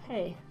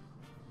 Hey,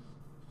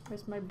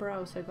 where's my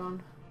browser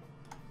gone?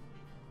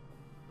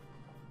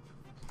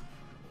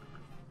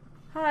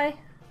 Hi.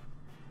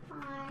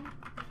 Hi.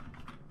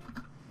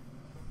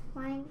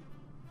 Fine.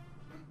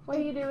 What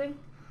are you doing?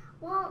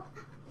 Well,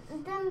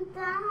 den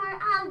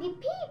har aldrig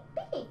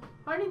pipit.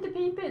 Har den inte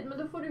pipit? Men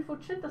då får du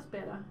fortsätta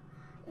spela.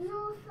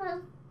 Jo,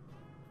 för...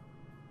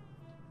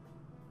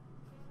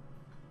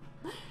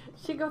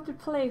 She got to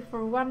play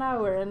for 1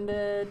 hour and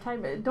the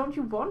time... Don't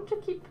you want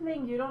to keep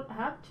playing? You don't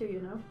have to,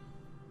 you know.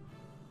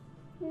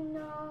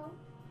 No.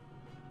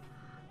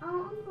 I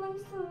want to play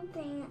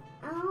something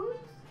else,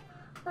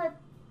 but...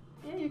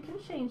 Yeah, you can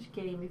change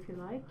game if you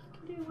like. You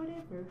can do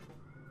whatever.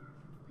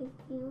 With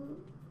you,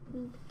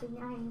 with the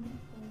 9.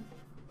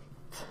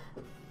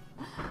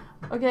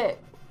 Okay,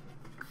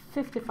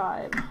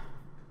 55.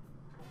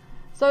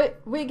 So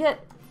we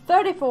get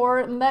 34,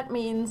 and that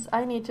means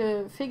I need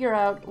to figure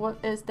out what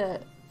is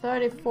the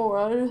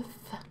 34th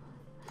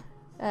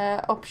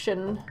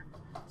option.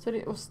 So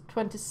it was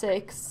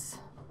 26.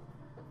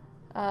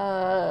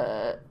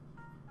 Right?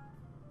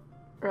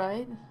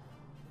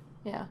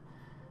 Yeah.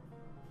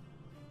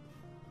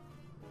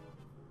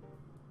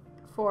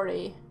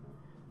 40.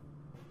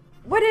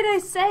 What did I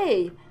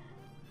say?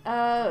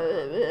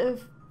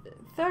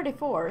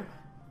 34.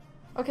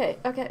 Okay.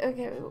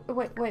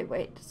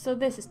 Wait. So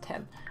this is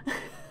 10.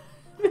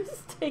 This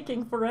is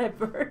taking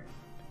forever.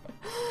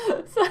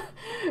 So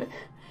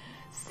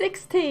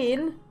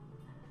 16,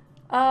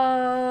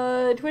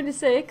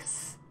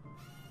 26,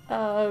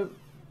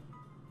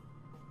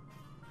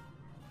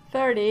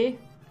 30,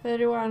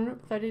 31,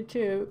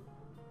 32,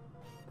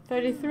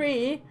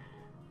 33,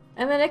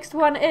 And the next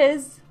one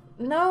is,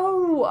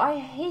 no, I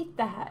hate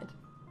that.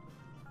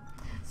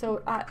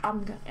 So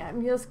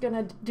I'm just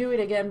gonna do it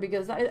again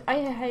because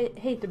I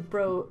hate the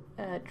bro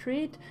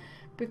trait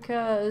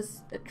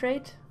because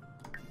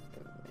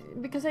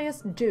I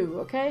just do,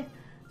 okay?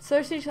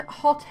 So she's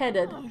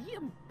hot-headed.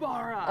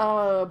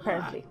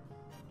 Apparently.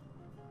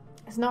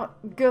 It's not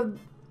good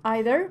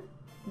either,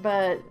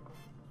 but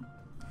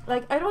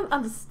like I don't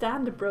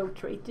understand the bro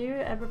trait. Do you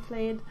ever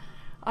play it?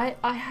 I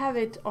have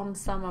it on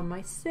some of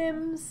my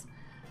Sims,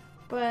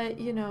 but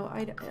you know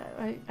I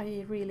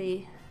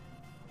really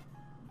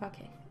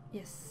okay.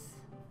 Yes.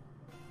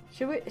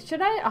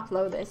 Should I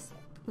upload this?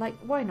 Like,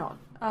 why not?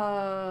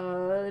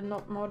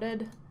 Not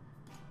modded.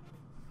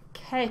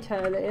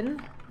 Caitlin.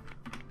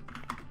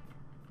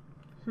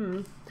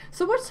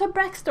 So what's her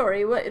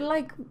backstory?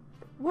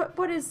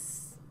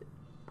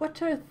 What's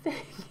her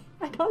thing?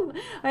 I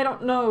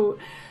don't know.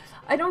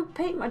 I don't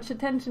pay much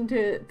attention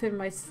to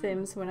my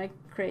Sims when I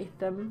create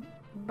them,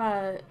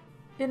 but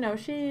you know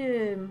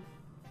she.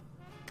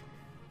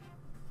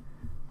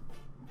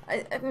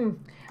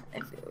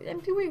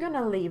 We're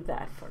gonna leave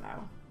that for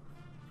now.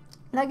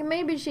 Like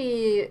maybe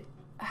she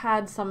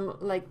had some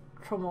like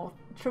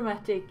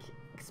traumatic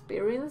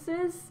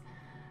experiences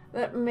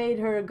that made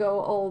her go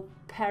all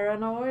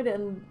paranoid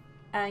and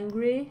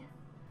angry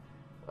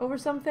over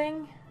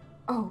something.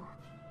 Oh,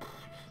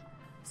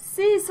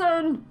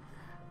 season.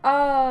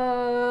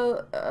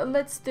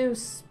 Let's do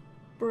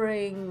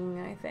spring,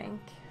 I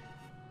think.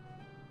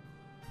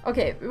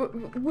 Okay,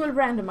 we'll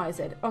randomize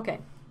it. Okay.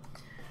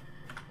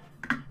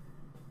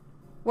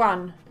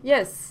 1.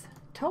 Yes.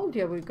 Told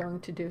you we're going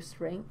to do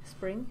spring.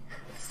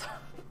 So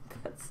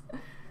that's...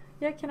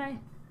 Yeah, can I...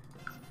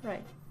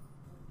 Right.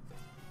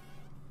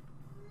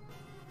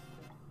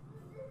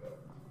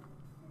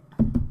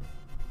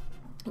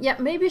 Yeah,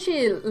 maybe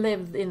she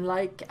lived in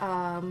like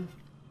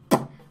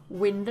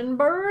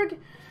Windenburg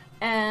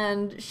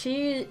and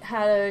she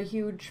had a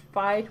huge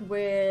fight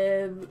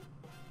with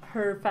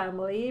her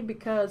family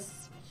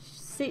because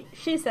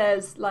she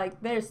says like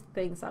there's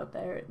things out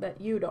there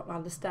that you don't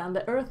understand.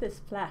 The earth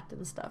is flat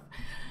and stuff.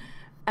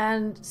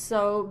 And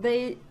so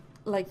they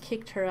like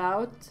kicked her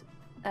out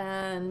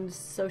and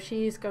so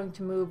she's going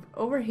to move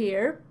over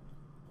here.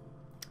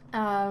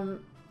 Yeah,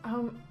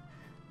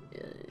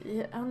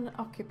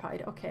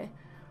 unoccupied, okay.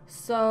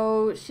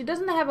 So she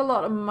doesn't have a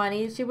lot of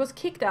money. She was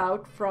kicked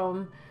out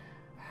from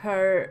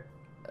her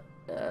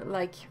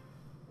like,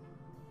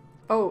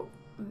 oh,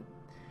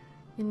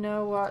 you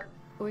know what,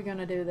 we're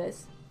gonna do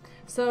this.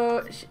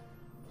 So she,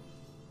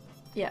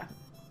 yeah,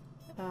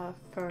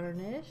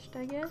 furnished,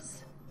 I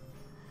guess.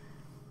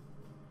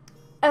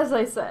 As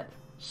I said,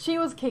 she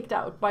was kicked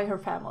out by her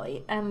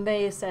family and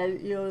they said,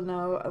 you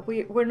know,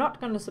 we're not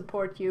going to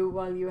support you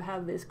while you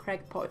have these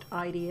crackpot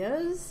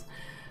ideas.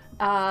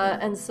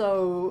 And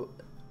so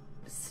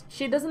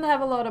she doesn't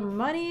have a lot of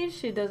money,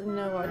 she doesn't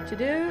know what to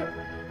do,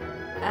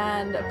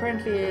 and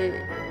apparently,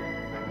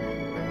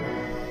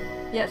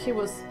 yeah, she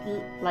was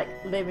like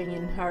living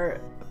in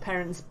her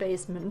parents'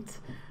 basement.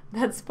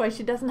 That's why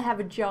she doesn't have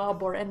a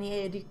job or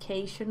any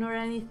education or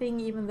anything,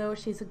 even though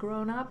she's a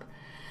grown-up.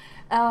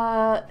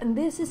 And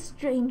this is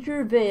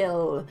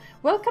StrangerVille.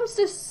 Welcome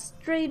to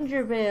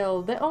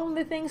StrangerVille. The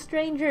only thing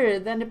stranger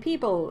than the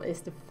people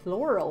is the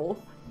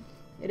floral.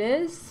 It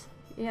is?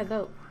 Yeah,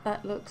 though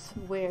that looks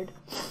weird.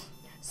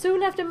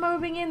 Soon after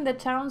moving in, the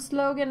town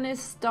slogan is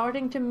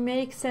starting to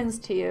make sense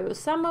to you.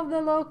 Some of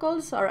the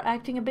locals are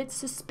acting a bit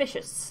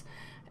suspicious,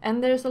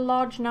 and there's a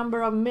large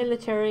number of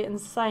military and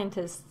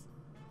scientists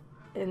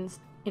in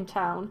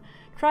town.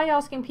 Try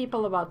asking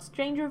people about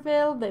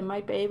StrangerVille. They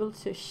might be able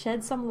to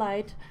shed some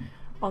light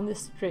on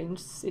this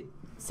strange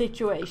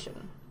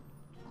situation.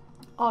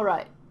 All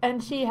right,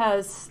 and she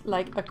has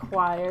like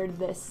acquired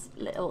this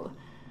little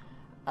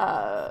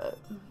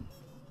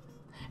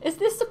is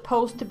this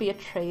supposed to be a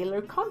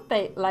trailer? Can't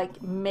they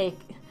like make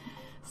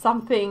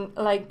something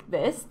like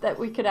this that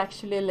we could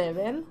actually live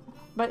in?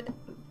 But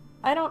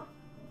I don't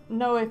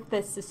know if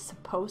this is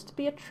supposed to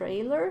be a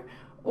trailer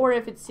or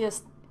if it's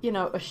just, you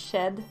know, a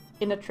shed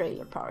in a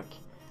trailer park.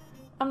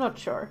 I'm not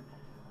sure.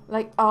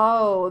 Like,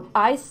 oh,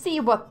 I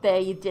see what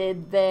they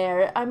did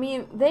there. I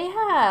mean, they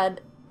had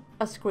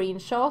a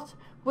screenshot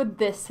with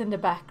this in the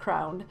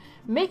background,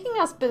 making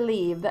us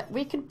believe that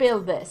we could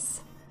build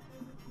this.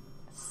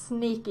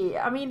 Sneaky.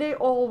 I mean, they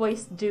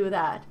always do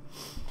that.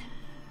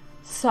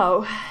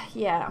 So,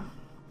 yeah.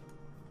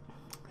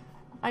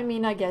 I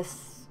mean, I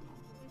guess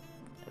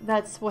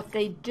that's what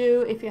they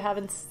do. If you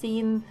haven't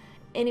seen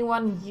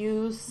anyone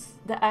use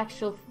the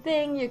actual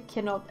thing, you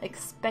cannot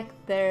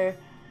expect there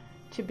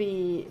to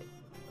be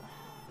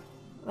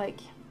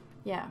like,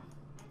 yeah.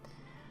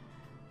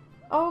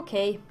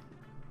 Okay.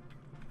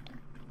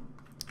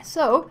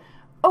 So,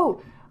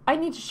 oh, I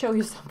need to show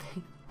you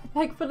something.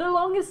 Like, for the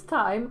longest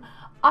time,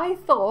 I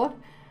thought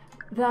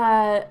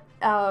that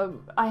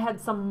I had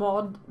some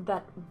mod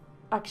that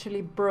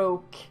actually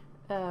broke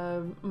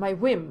my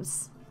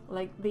whims.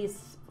 Like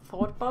these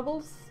thought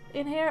bubbles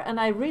in here, and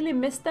I really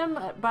missed them,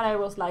 but I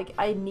was like,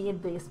 I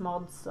need these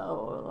mods,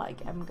 so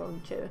like I'm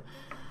going to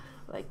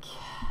like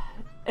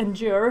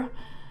endure,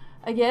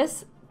 I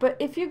guess. But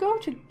if you go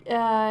to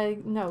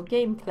no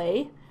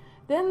gameplay,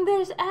 then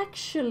there's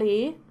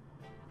actually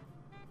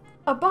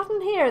a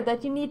button here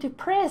that you need to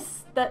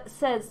press that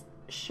says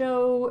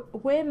show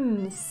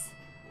whims,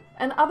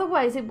 and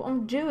otherwise it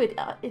won't do it,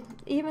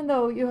 even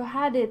though you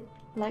had it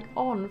like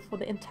on for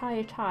the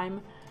entire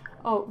time.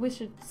 Oh, we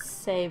should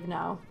save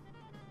now.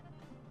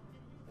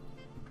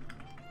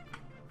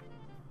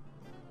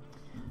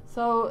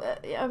 So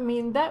I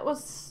mean, that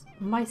was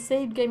my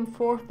save game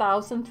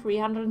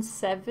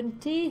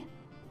 4370.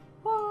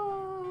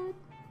 What?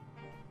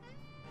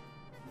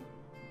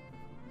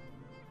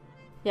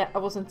 Yeah, I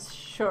wasn't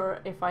sure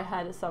if I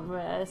had some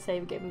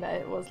save game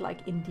that was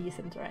like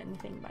indecent or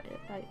anything, but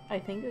I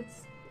think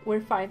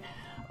we're fine.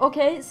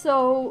 Okay,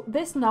 so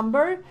this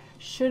number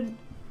should,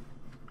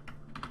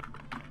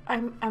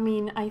 I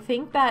mean, I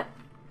think that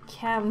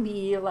can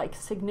be like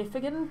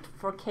significant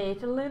for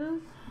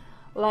Caitlin.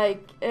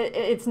 Like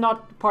it's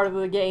not part of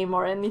the game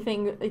or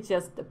anything, it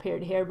just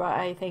appeared here, but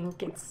I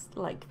think it's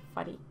like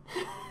funny.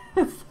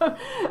 So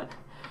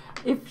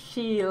if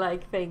she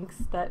like thinks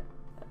that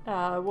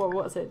what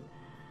was it,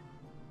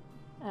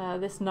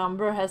 this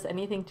number has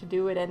anything to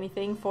do with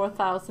anything,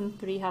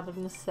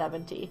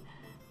 4370.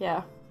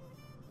 Yeah,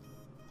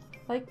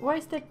 like why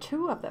is there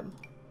 2 of them?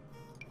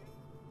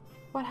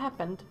 What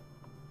happened?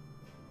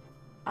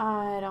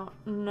 I don't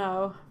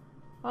know.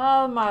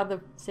 Well, my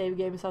other save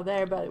games are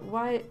there, but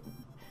why?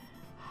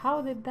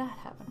 How did that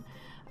happen?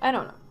 I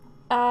don't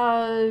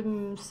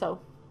know. So.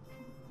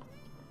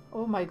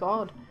 Oh my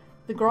god.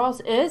 The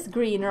grass is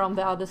greener on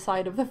the other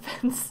side of the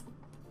fence.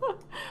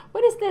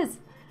 What is this?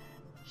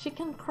 She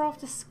can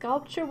craft a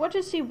sculpture. What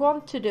does she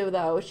want to do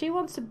though? She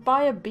wants to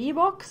buy a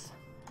B-box?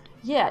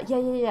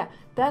 Yeah.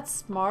 That's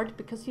smart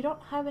because you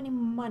don't have any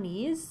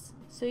monies.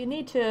 So you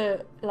need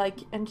to,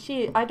 like, and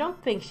I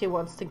don't think she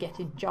wants to get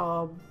a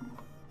job,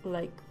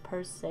 like,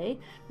 per se.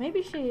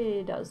 Maybe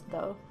she does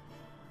though.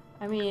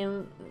 I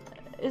mean,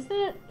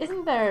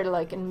 isn't there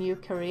like a new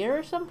career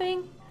or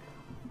something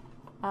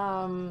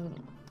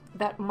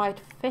that might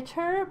fit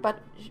her? But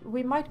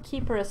we might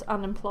keep her as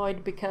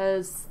unemployed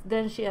because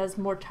then she has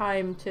more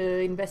time to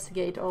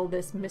investigate all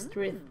this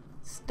mystery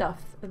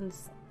stuff and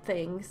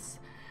things.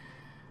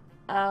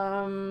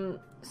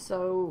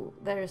 So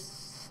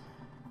there's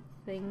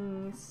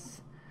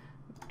things,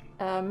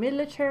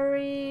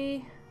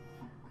 military.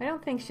 I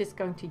don't think she's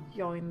going to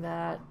join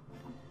that.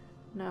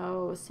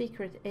 No,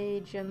 secret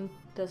agent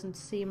doesn't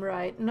seem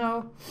right.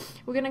 No,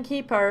 we're gonna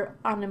keep her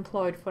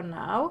unemployed for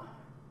now.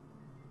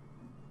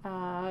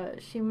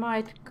 She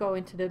might go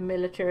into the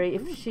military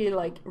if she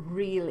like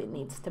really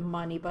needs the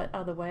money, but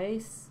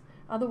otherwise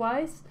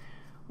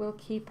we'll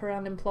keep her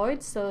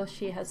unemployed so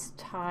she has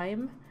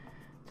time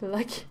to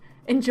like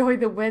enjoy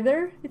the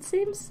weather, it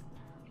seems.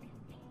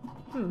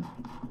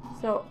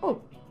 So,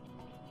 oh,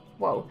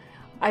 whoa,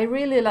 I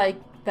really like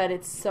that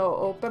it's so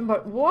open,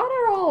 but what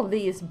are all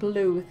these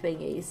blue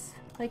thingies?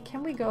 Like,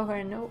 can we go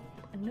here? Nope,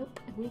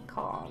 we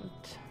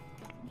can't.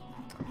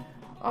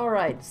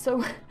 Alright,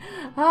 so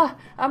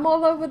I'm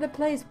all over the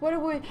place. What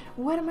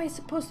am I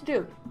supposed to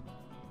do?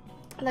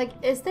 Like,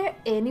 is there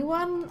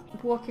anyone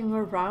walking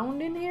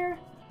around in here?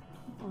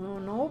 Oh,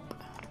 nope.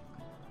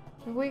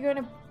 Are we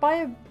gonna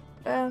buy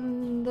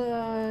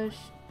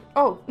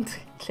oh,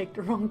 clicked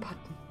the wrong button.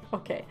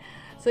 Okay,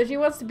 so she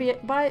wants to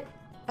buy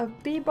a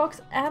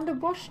B-box and a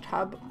wash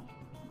tub.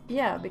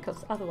 Yeah,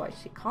 because otherwise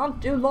she can't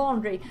do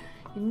laundry.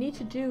 You need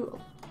to do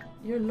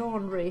your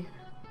laundry.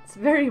 It's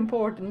very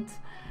important.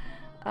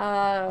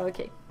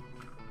 Okay.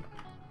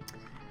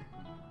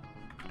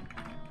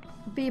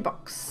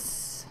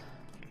 B-box.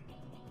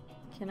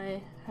 Can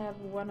I have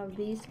one of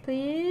these,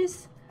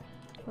 please?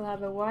 We'll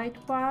have a white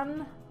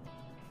one.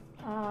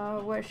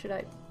 Where should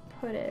I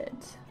put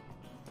it?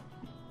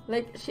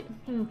 Like,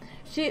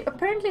 she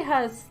apparently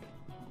has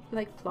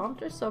like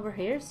planters over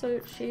here,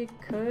 so she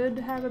could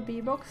have a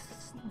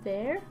B-box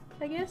there,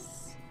 I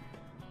guess.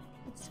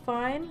 It's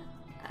fine.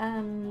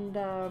 And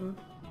a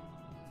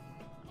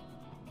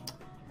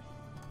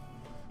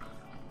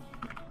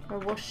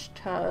wash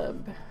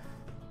tub.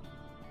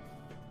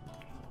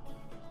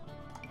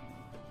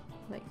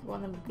 Like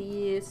one of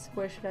these.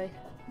 Where should I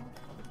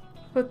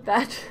put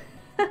that?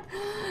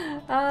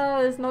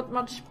 There's not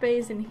much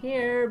space in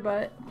here,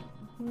 but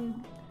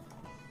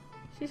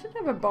she should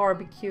have a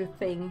barbecue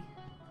thing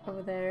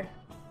over there.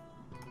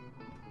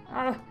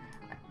 I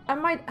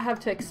might have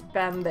to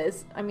expand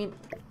this. I mean,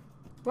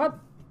 what?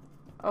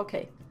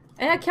 Okay.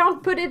 And I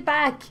can't put it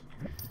back!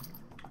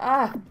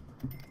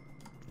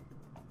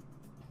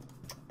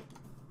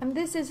 And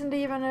this isn't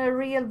even a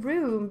real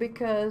room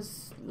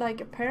because,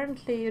 like,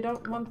 apparently you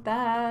don't want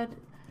that.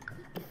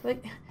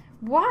 Like,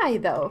 why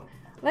though?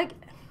 Like,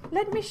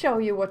 let me show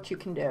you what you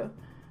can do.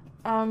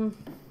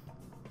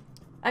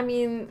 I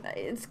mean,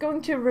 it's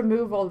going to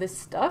remove all this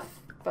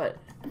stuff, but...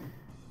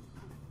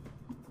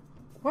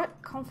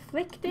 What?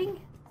 Conflicting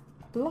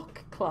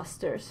block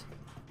clusters?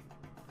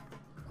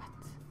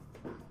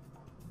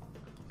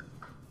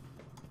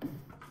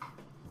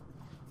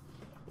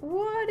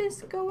 What? What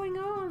is going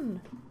on?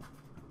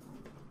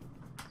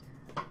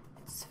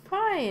 It's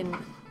fine.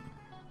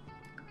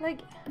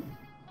 Like,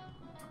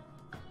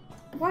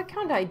 why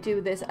can't I do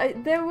this?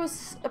 There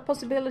was a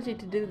possibility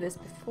to do this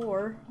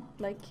before.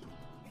 Like,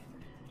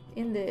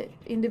 in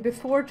the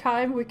before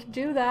time we could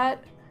do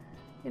that,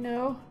 you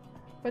know.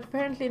 But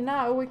apparently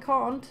now we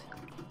can't.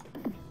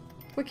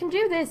 We can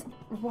do this.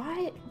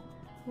 Why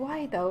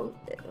though?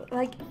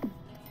 Like,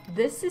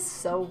 this is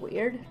so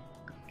weird.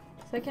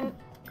 So I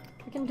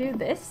can do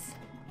this.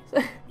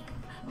 So,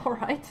 all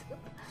right.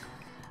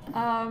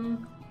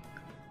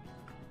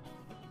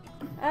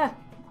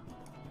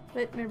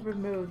 Let me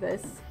remove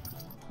this.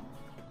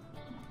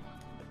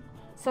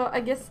 So I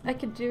guess I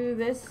could do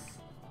this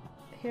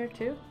here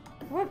too.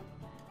 What?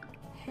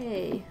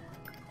 Hey.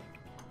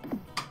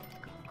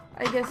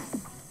 I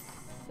guess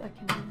I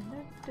can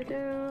do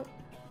that.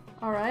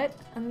 All right,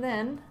 and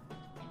then.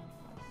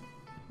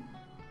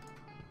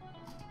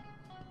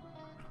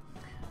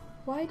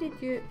 Why did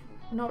you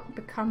not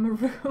become a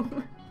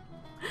room?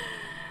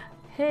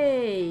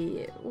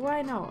 Hey,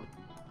 why not?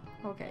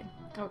 Okay,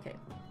 okay.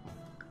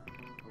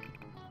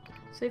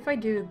 So if I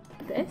do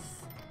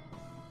this...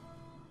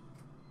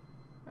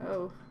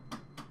 Oh,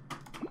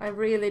 I've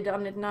really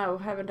done it now,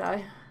 haven't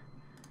I?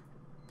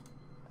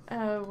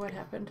 What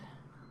happened?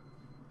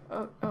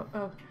 Oh,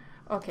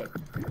 okay.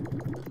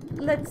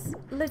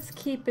 Let's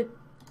keep it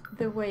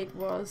the way it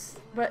was.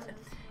 But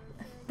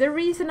the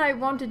reason I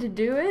wanted to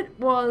do it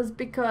was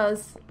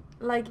because,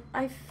 like,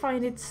 I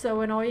find it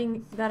so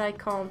annoying that I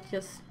can't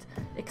just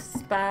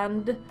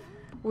expand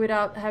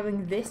without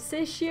having this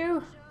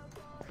issue.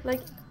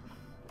 Like,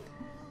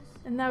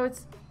 and now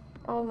it's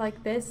all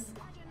like this.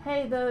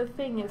 Hey, the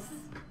thing is,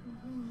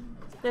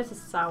 there's a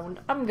sound.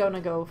 I'm gonna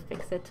go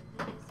fix it.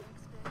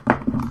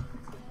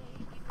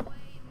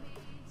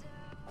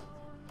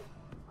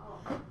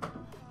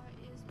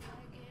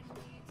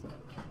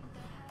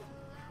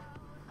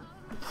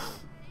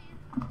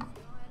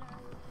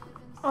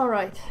 All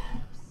right.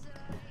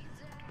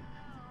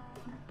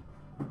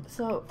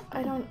 So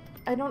I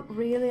don't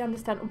really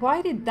understand.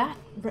 Why did that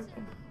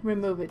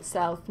remove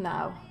itself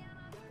now?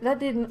 That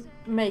didn't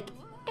make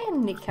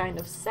any kind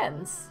of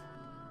sense.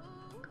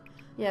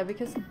 Yeah,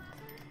 because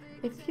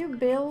if you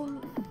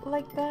build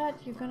like that,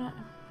 you're gonna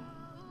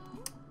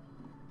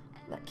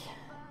like.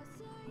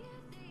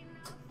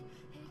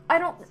 I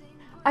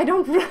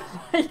don't really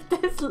like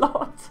this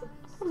lot.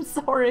 I'm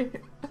sorry.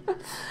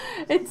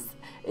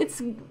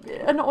 It's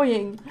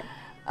annoying.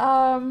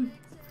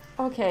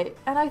 Okay,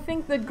 and I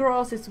think the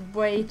grass is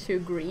way too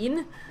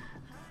green.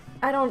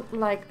 I don't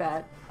like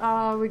that.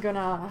 We're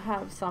gonna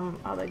have some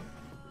other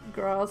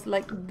grass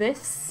like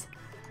this.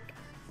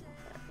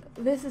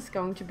 This is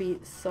going to be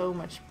so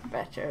much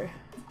better.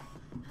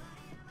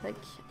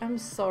 Like, I'm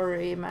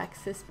sorry,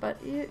 Maxis,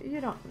 but you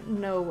don't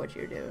know what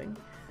you're doing.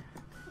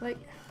 Like,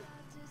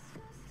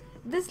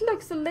 this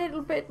looks a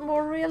little bit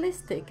more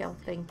realistic, I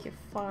think you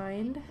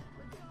find.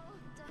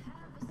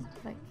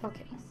 Like,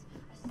 okay.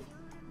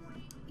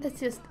 Let's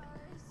just...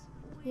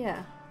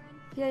 Yeah.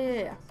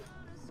 Yeah.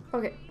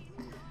 Okay.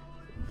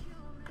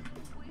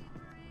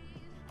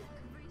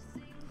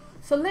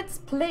 So let's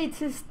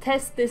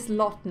test this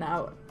lot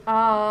now.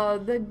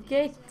 The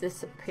gate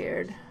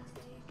disappeared.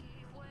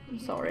 I'm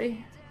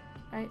sorry.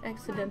 I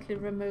accidentally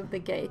removed the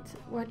gate.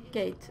 What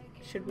gate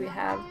should we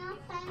have?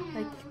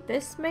 Like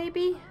this,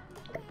 maybe?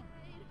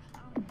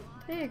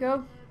 There you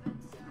go.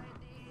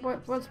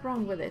 What's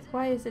wrong with it?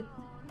 Why is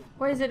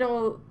it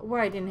all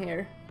white in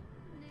here?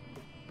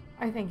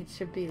 I think it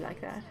should be like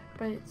that,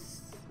 but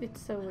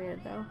it's so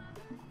weird though.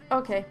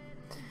 Okay.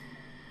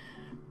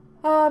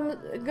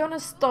 Gonna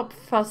stop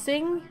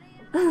fussing.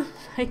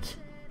 Like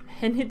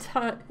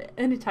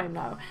anytime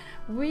now.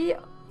 We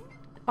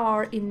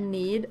are in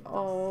need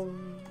of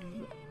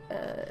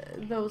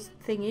those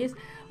thingies.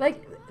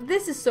 Like,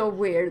 this is so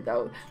weird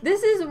though.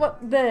 This is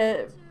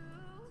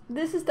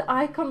the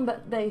icon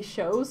that they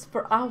shows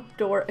for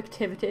outdoor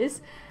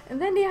activities,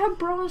 and then they have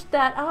branched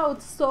that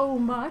out so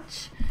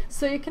much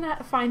so you can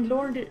find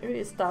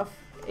laundry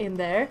stuff in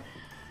there,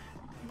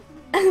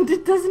 and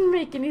it doesn't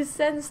make any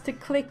sense to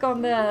click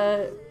on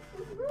the...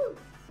 You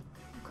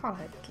can't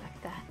have it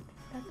like that.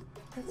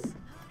 That's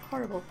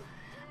horrible.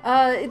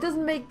 It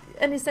doesn't make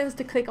any sense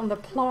to click on the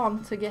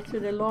plant to get to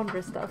the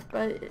laundry stuff,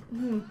 but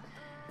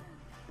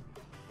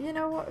you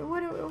know,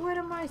 what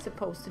am I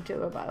supposed to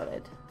do about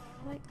it?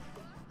 Like,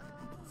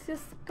 it's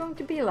just going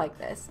to be like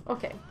this.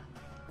 Okay.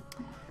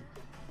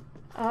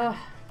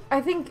 I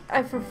think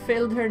I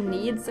fulfilled her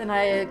needs and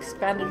I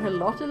expanded her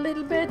lot a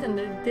little bit, and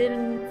it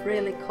didn't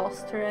really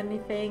cost her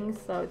anything,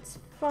 so it's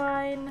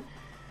fine.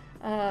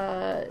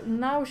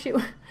 Now she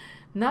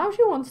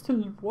wants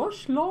to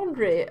wash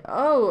laundry.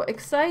 Oh,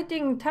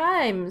 exciting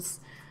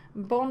times.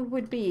 Bond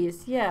with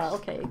bees. Yeah,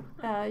 okay.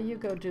 You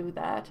go do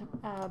that.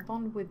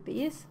 Bond with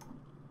bees.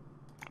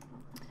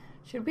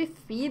 Should we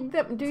feed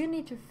them? Do you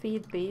need to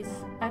feed bees?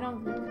 I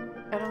don't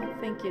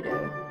think you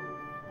do.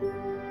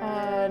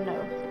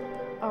 No.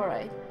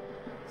 Alright.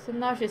 So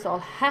now she's all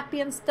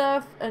happy and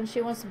stuff, and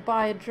she wants to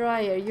buy a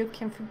dryer. You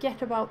can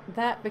forget about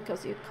that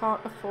because you can't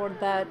afford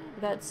that.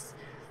 That's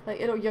like,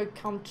 you know, you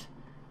can't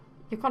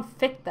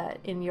fit that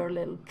in your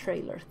little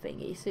trailer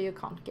thingy, so you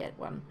can't get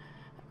one.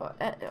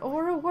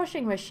 Or a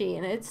washing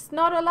machine. It's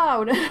not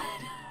allowed.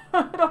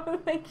 I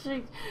don't think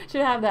she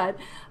should have that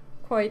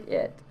quite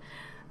yet.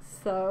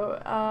 So,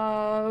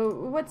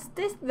 what's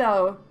this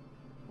though?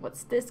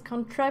 What's this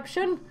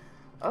contraption?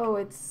 Oh,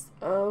 it's,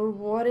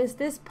 what is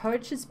this?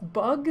 Purchase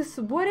bugs?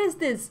 What is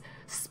this?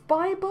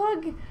 Spy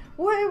bug?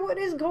 What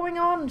is going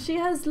on? She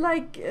has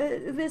like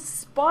this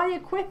spy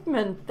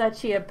equipment that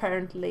she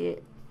apparently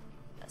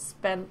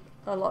spent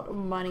a lot of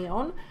money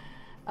on.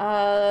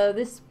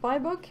 This spy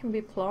bug can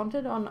be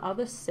planted on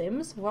other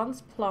Sims.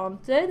 Once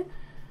planted,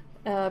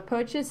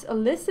 purchase a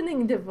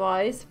listening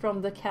device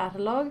from the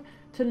catalog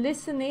to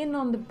listen in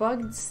on the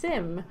bugged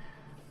Sim.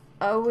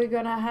 We're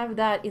gonna have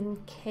that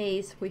in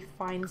case we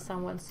find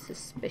someone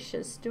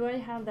suspicious. Do I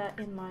have that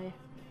in my...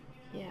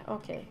 Yeah,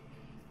 okay.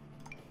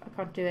 I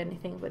can't do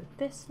anything with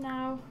this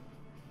now.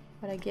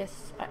 But I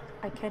guess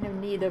I kind of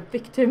need a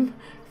victim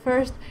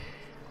first.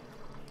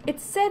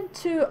 It's said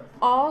to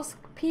ask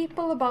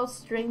people about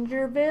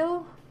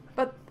StrangerVille,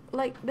 but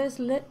like there's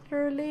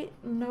literally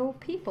no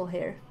people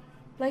here.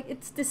 Like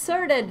it's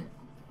deserted.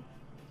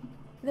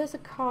 There's a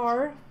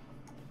car.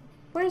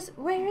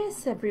 Where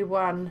is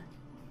everyone?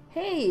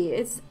 Hey,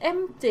 it's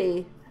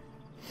empty.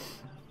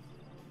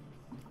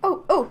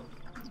 Oh,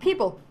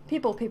 people.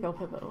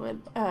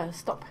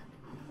 Stop.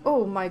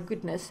 Oh my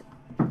goodness.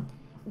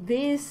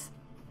 He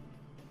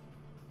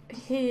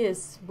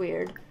is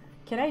weird.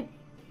 Can I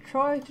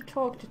try to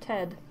talk to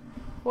Ted?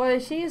 Well,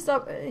 he's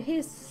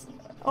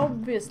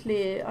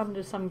obviously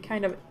under some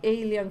kind of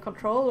alien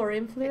control or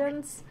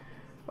influence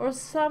or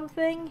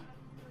something.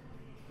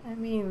 I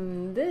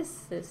mean,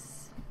 this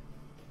is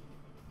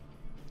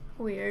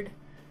weird.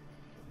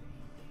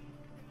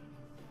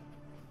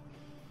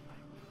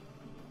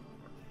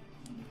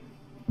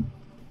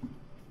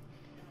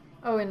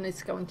 Oh, and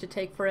it's going to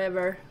take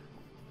forever.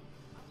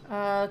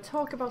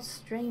 Talk about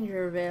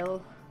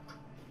StrangerVille.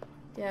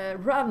 Yeah,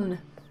 run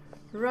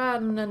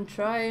and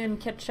try and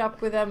catch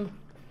up with them.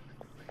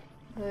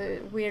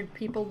 The weird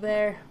people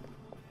there.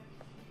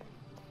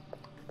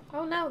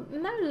 Oh, now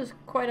there's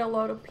quite a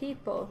lot of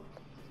people.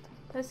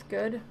 That's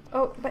good.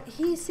 Oh, but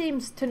he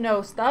seems to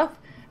know stuff.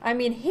 I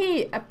mean,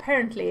 he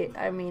apparently,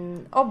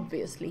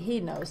 obviously he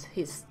knows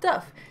his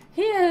stuff.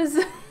 He has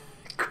a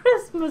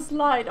Christmas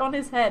light on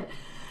his head.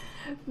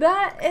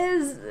 That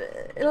is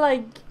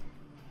like...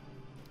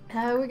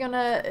 we're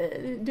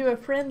gonna do a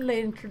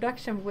friendly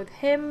introduction with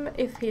him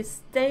if he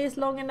stays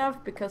long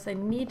enough, because I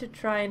need to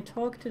try and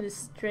talk to this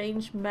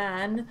strange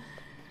man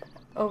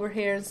over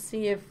here and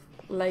see if,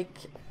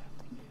 like,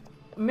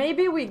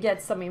 maybe we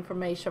get some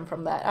information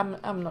from that.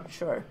 I'm not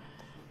sure.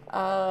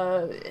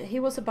 He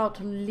was about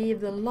to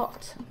leave the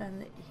lot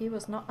and he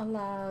was not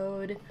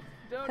allowed.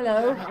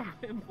 Hello.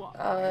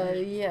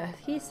 Yeah,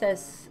 he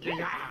says,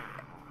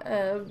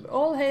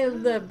 all hail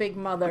the big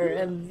mother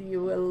and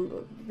you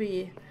will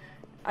be...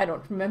 I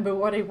don't remember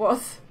what it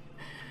was.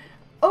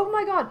 Oh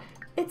my god!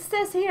 It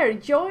says here,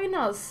 join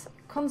us.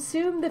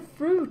 Consume the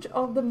fruit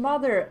of the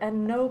mother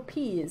and no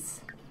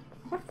peas.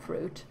 What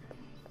fruit?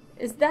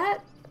 Is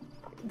that...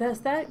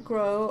 Does that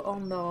grow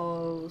on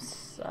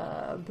those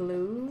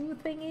blue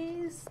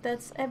thingies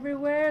that's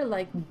everywhere?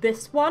 Like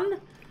this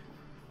one?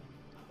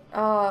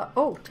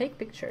 Oh, take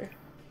picture.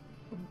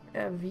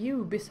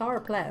 View bizarre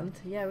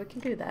plant. Yeah, we can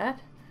do that.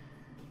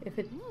 If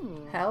it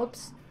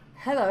helps.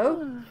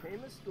 Hello.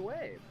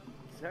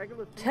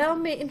 Tell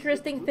me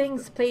interesting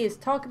things, please.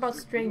 Talk about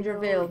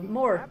StrangerVille.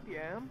 More.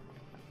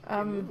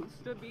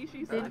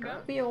 Did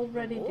we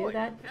already do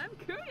that?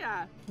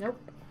 Nope.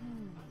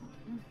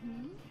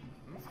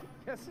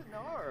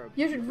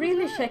 You should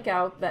really check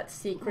out that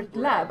secret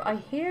lab. I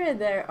hear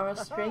there are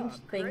strange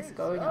things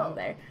going on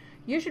there.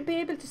 You should be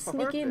able to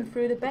sneak in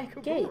through the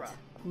back gate.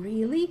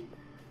 Really?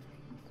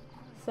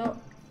 So,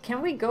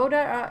 can we go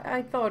there?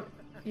 I thought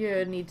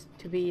you need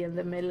to be in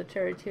the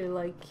military to,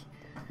 like,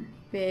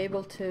 be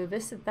able to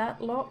visit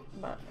that lot,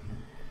 but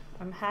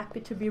I'm happy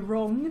to be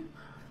wrong.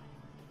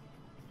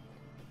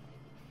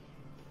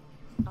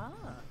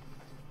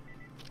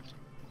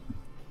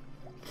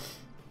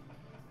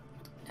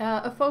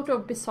 A photo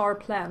of bizarre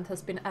plant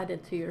has been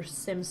added to your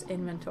Sims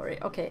inventory.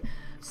 Okay,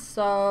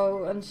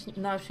 so and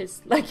now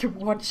she's like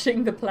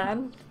watching the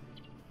plant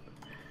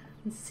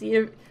and see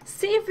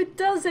if it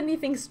does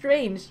anything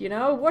strange. You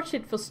know, watch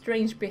it for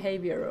strange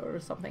behavior or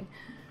something.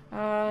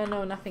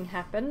 No, nothing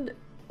happened.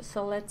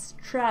 So let's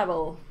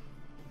travel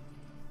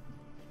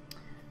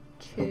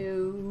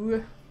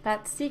to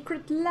that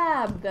secret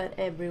lab that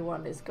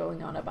everyone is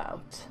going on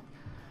about.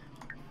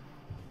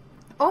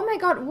 Oh my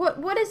god,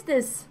 what is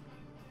this?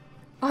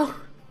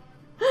 Oh,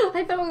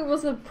 I thought it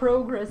was a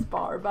progress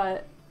bar,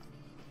 but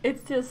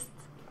it's just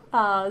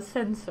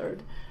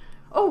censored.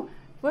 Oh,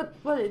 what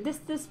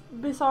this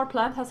bizarre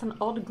plant has an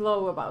odd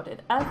glow about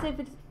it, as if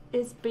it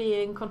is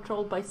being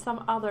controlled by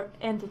some other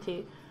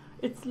entity.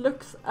 It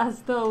looks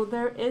as though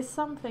there is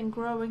something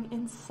growing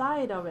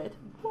inside of it.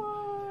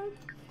 What?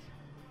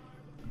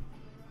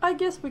 I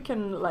guess we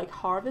can like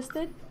harvest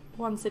it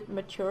once it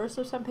matures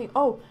or something.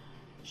 Oh,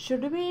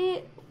 should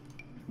we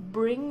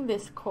bring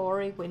this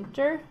Corey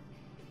Winter?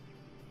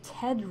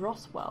 Ted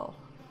Roswell.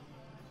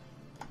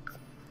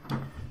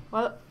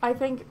 Well, I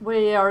think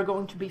we are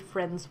going to be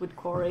friends with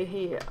Corey.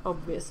 He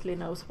obviously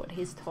knows what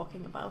he's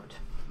talking about.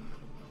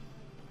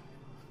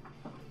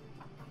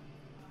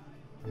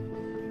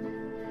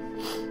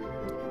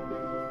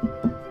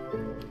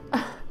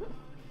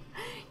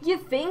 You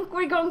think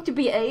we're going to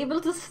be able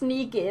to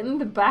sneak in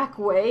the back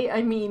way?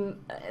 I mean,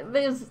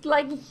 there's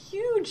like a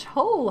huge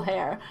hole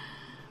here.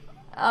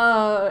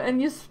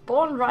 And you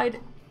spawn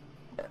right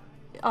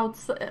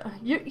outside.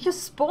 You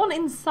spawn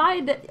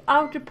inside the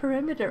outer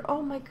perimeter.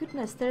 Oh my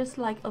goodness, there's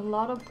like a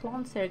lot of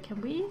plants here.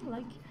 Can we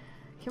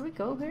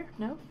go here?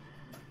 No?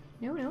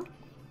 No.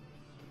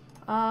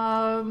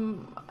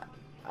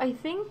 I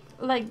think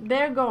like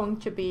they're going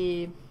to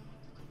be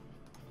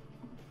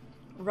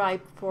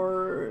ripe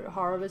for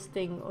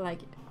harvesting like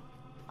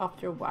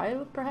after a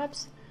while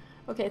perhaps.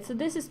 Okay, so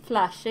this is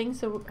flashing,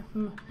 so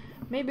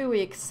maybe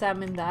we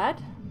examine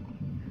that.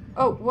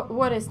 Oh,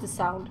 what is the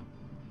sound?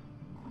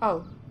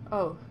 Oh,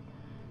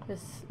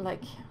 there's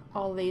like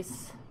all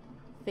these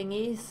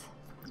thingies.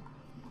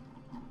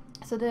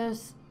 So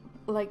there's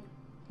like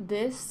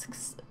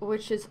discs,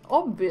 which is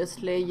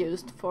obviously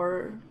used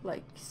for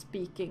like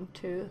speaking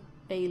to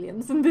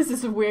aliens, and this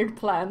is a weird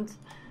plant.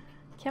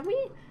 Can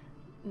we?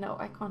 No,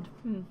 I can't.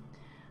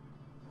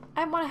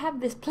 I want to have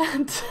this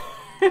plant.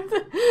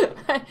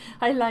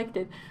 I liked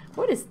it.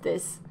 What is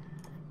this?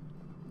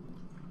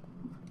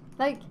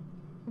 Like,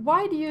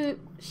 why do you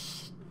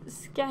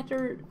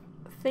scatter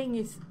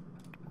things?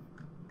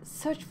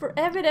 Search for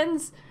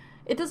evidence.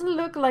 It doesn't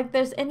look like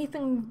there's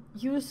anything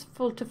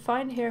useful to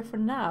find here for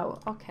now.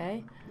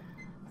 Okay.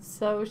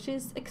 So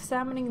she's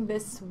examining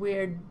this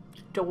weird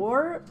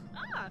door.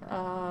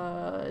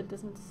 It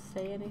doesn't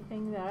say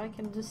anything that I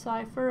can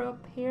decipher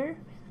up here.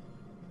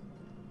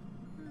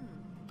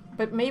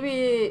 But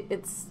maybe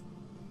it's...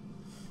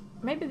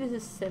 Maybe this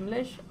is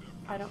Simlish.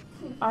 I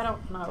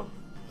don't know.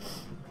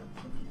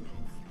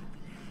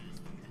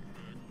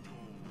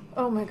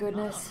 Oh my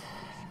goodness.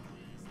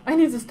 I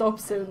need to stop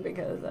soon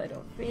because I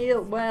don't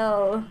feel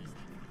well.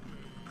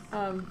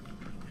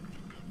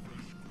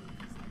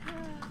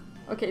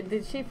 Okay,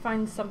 did she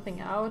find something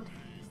out?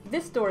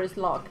 This door is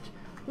locked.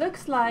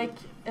 Looks like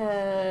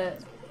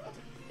it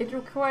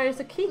requires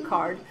a key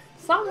card.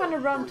 Someone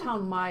around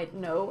town might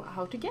know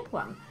how to get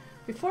one.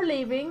 Before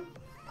leaving,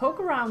 poke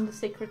around the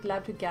secret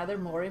lab to gather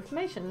more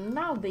information.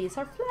 Now these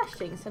are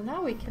flashing, so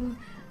now we can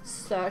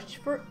search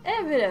for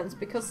evidence,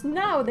 because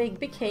now they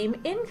became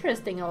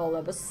interesting all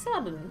of a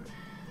sudden.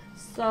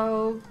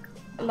 So,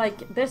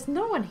 like, there's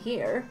no one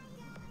here.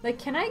 Like,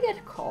 can I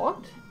get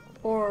caught?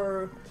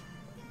 Or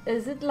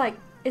is it like,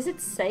 is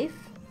it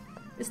safe?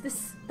 Is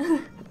this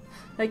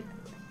like,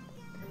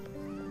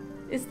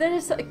 is there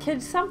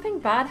could something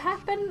bad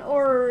happen,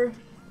 or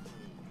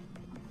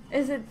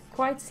is it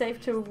quite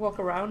safe to walk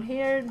around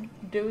here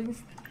doing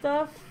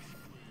stuff?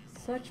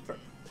 Search for,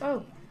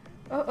 oh,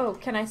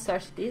 can I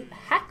search this?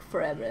 Hack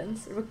for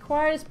evidence.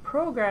 Requires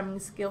programming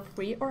skill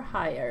 3 or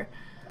higher.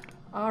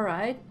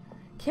 Alright.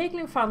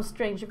 Caitlin found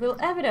StrangerVille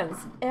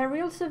evidence.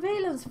 Aerial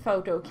surveillance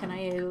photo. Can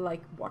I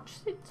like watch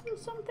it or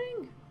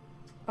something?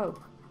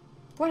 Oh.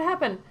 What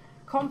happened?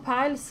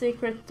 Compile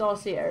secret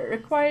dossier.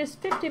 Requires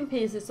 15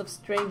 pieces of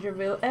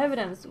StrangerVille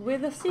evidence.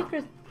 With a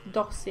secret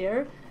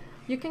dossier,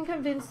 you can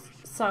convince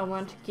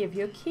someone to give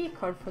you a key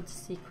card for the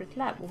secret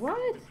lab.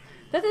 What?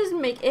 That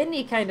doesn't make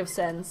any kind of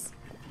sense.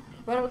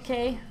 But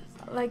okay,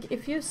 like,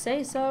 if you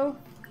say so,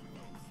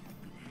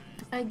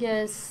 I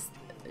guess,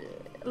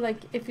 like,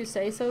 if you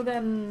say so,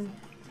 then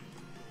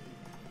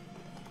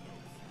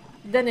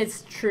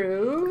it's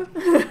true.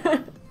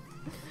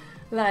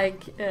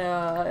 like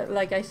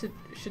I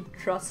should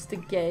trust the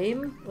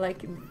game.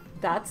 Like,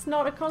 that's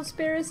not a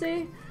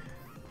conspiracy,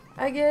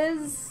 I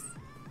guess.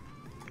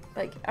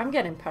 Like, I'm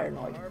getting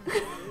paranoid.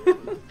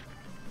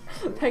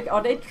 Like,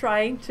 are they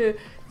trying to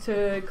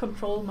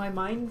control my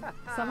mind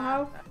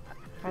somehow?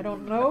 I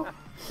don't know.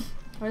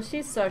 Well,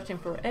 she's searching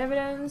for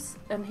evidence,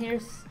 and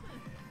here's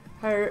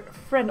her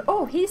friend.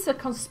 Oh, he's a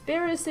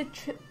conspiracy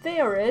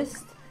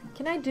theorist.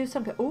 Can I do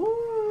something?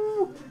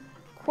 Ooh!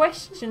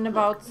 Question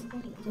about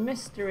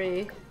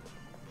mystery.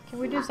 Can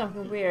we do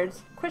something weird?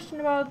 Question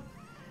about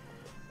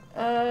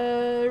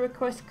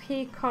request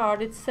key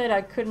card. It said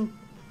I couldn't.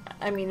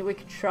 I mean, we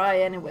could try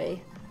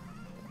anyway.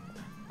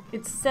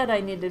 It said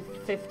I needed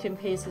 15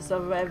 pieces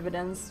of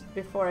evidence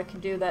before I could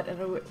do that, and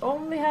I would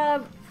only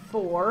have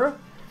 4.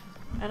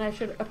 And I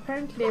should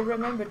apparently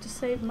remember to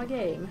save my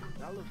game.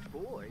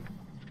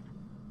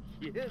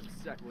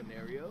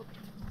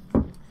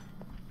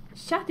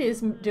 Chatty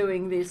is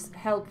doing these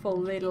helpful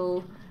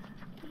little...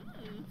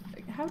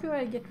 How do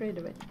I get rid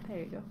of it? There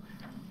you go.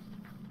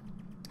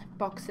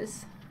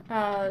 Boxes.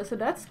 So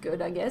that's good,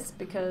 I guess,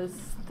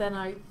 because then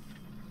I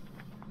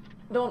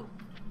don't...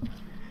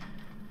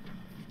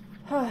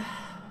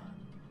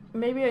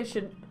 Maybe I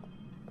should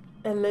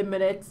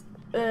eliminate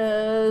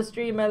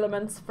stream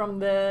elements from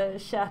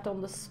the chat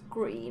on the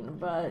screen,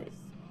 but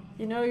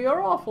you know,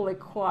 you're awfully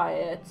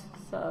quiet,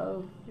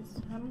 so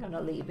I'm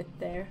gonna leave it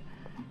there.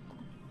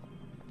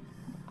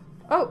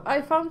 Oh,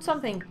 I found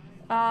something.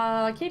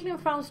 Caitlin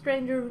found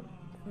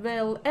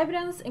StrangerVille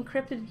evidence,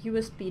 encrypted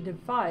USB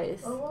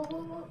device.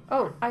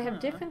 Oh, I have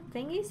different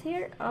thingies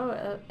here. Oh,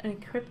 an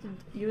encrypted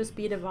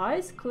USB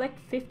device. Collect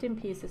 15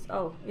 pieces.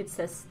 Oh, it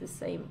says the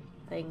same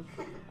thing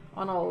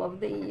on all of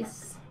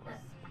these.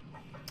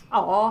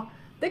 Oh,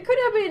 there could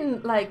have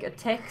been like a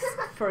text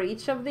for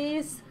each of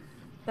these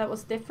that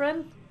was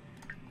different.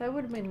 That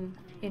would have been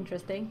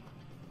interesting.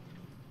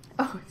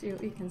 Oh, so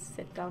you can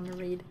sit down and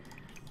read.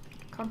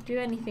 Can't do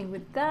anything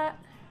with that.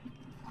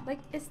 Like,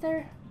 is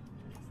there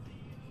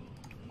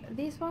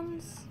these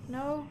ones?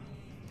 No.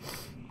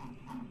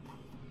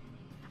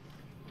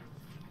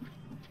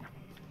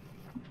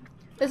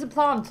 There's a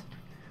plant.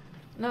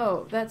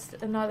 No, that's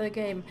another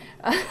game.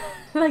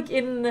 Like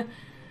in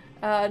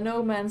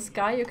No Man's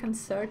Sky, you can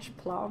search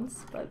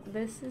plants, but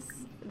this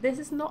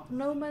is not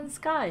No Man's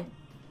Sky.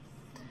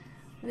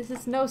 This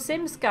is No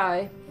Sim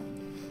Sky.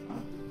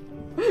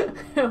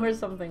 Or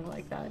something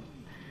like that.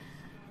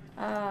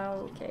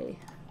 Okay.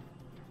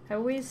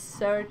 Have we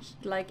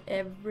searched like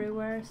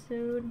everywhere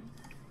soon?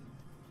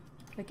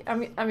 Like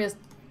I'm just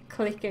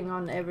clicking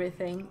on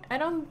everything. I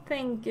don't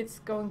think it's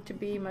going to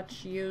be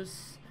much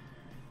use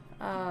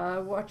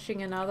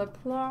watching another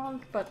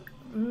plant, but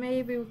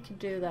maybe we could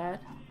do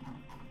that.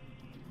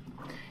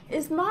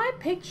 Is my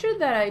picture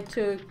that I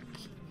took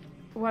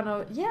one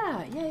of...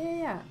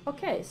 Yeah.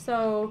 Okay,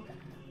 so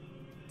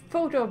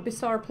photo of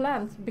bizarre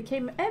plants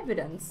became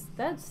evidence.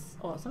 That's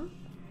awesome.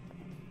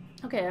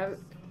 Okay, I've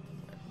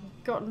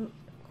gotten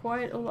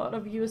quite a lot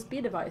of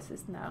USB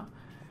devices now.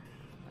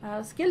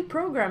 A skilled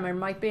programmer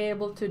might be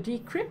able to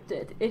decrypt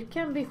it. It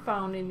can be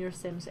found in your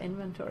Sims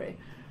inventory.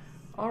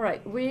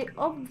 Alright, we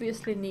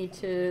obviously need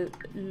to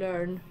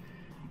learn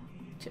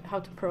how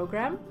to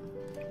program.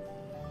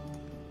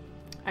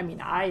 I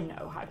mean, I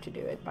know how to do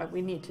it, but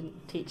we need to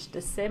teach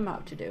the Sim how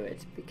to do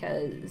it,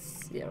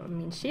 because, you know, I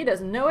mean, she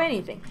doesn't know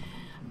anything.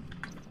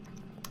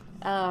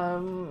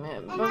 And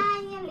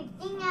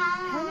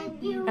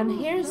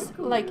here's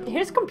like,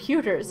 here's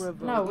computers.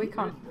 No, we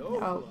can't.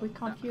 Oh, we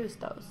can't use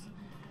those.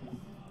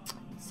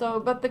 So,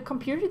 but the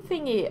computer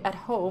thingy at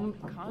home,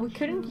 we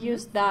couldn't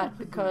use that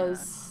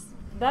because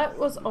that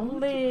was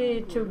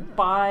only to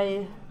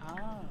buy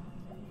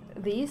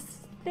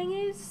these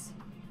thingies.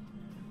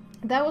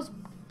 That was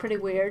pretty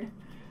weird.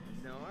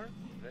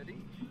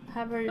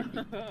 Have her.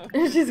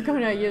 She's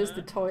gonna use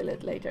the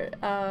toilet later.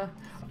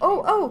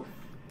 Oh.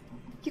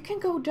 You can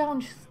go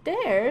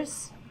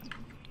downstairs.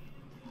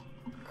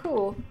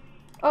 Cool.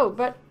 Oh,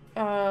 but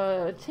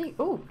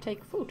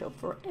take photo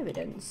for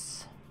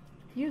evidence.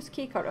 Use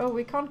keycard. Oh,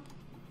 we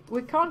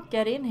can't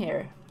get in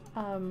here.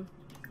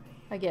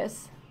 I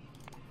guess.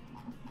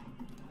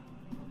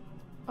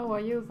 Oh, are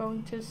you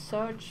going to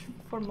search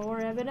for more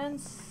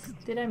evidence?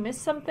 Did I miss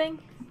something?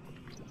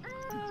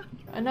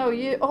 No,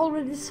 you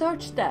already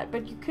searched that,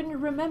 but you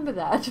couldn't remember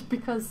that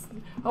because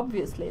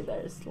obviously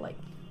there's like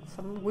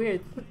some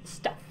weird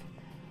stuff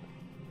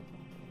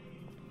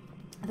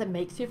that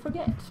makes you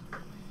forget,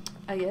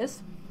 I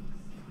guess.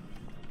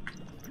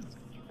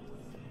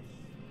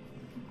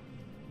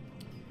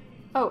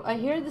 Oh, I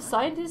hear the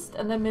scientists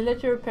and the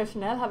military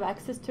personnel have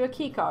access to a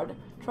keycard.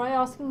 Try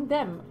asking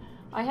them.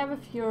 I have a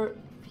few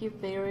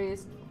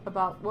theories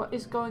about what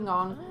is going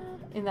on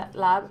in that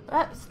lab.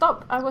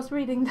 Stop! I was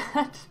reading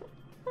that.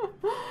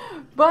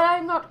 But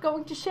I'm not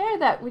going to share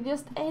that with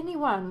just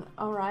anyone.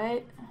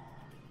 Alright.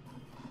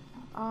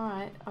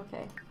 Alright,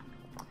 okay.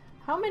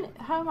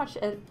 How much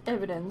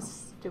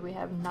evidence do we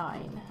have?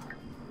 9.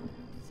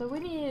 So we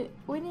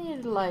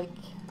need like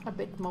a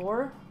bit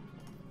more.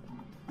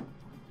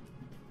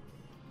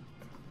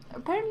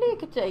 Apparently you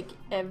could take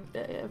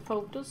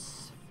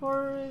photos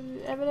for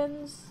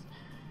evidence.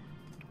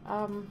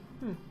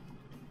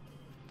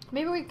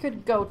 Maybe we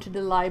could go to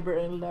the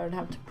library and learn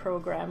how to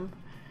program.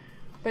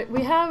 But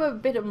we have a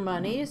bit of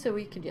money, so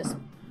we could just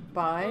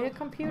buy a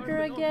computer,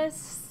 I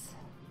guess.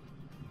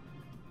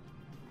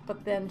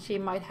 But then she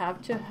might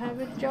have to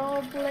have a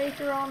job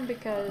later on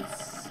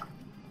because...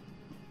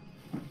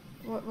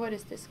 What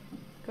is this?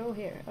 Go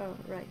here. Oh,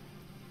 right.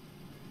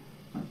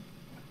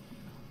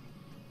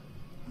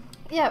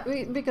 Yeah,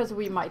 because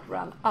we might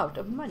run out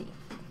of money.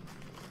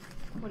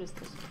 What is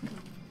this?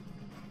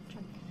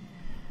 Junk.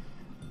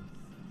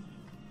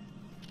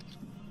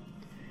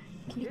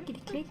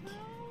 Clickety click.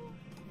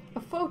 A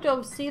photo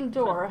of sealed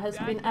door has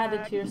been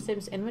added to your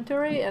Sims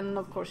inventory, and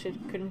of course it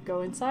couldn't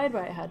go inside,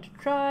 but I had to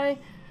try.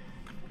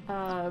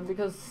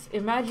 Because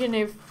imagine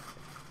if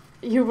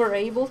you were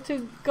able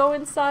to go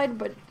inside,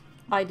 but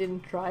I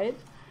didn't try it.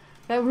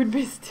 That would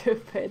be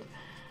stupid.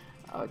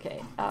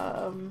 Okay.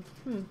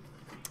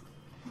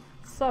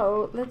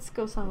 So let's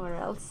go somewhere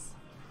else.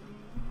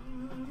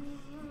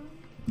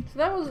 So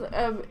that was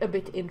a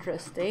bit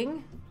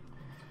interesting.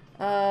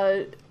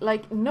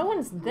 Like no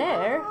one's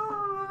there.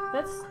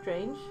 That's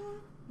strange.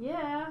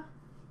 Yeah.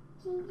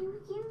 Can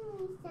you give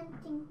me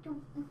something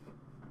to...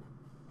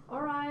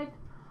 Alright.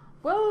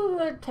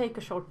 We'll take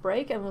a short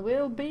break and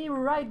we'll be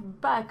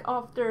right back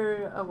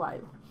after a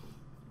while.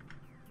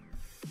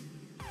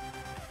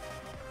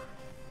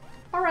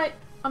 Alright,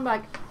 I'm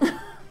back.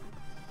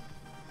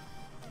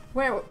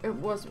 Where it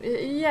was...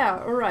 Yeah,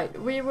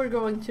 alright. We were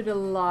going to the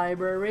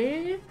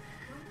library.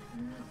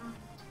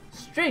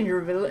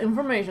 StrangerVille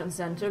Information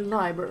Center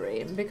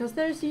Library. Because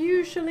there's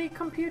usually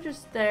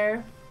computers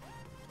there.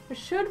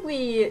 Should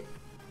we...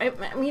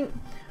 I mean,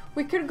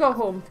 we could go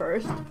home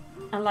first.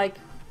 And like...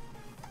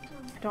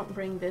 Don't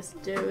bring this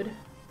dude.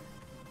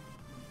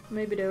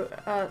 Maybe do...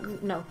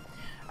 no.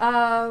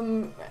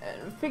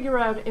 Figure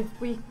out if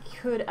we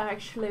could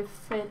actually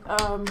fit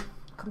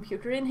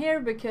computer in here,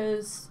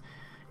 because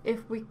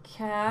if we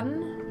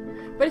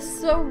can... But it's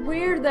so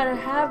weird that I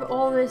have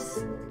all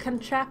this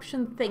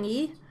contraption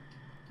thingy.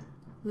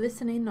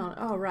 Listening on...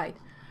 Oh, right.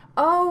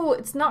 Oh,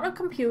 it's not a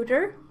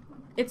computer.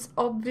 It's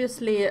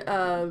obviously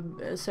a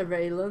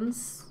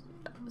surveillance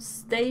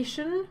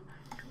station.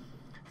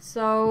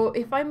 So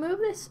if I move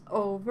this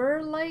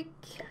over like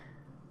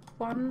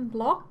 1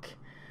 block,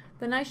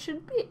 then I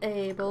should be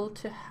able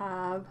to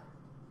have...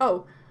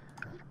 Oh,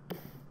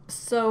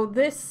 so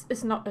this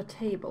is not a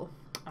table.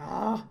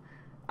 Ah,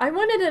 I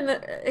wanted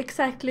an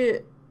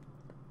exactly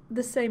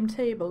the same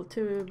table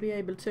to be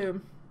able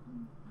to,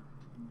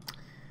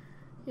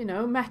 you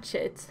know, match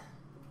it.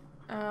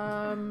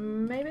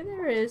 Maybe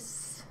there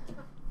is...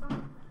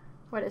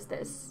 What is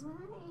this?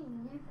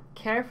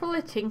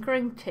 Carefully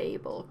tinkering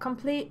table,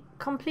 complete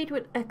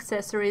with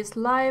accessories,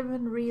 live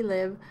and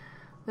relive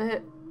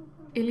the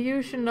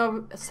illusion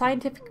of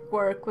scientific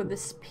work with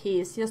this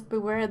piece. Just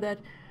beware that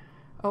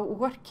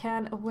what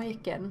can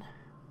awaken.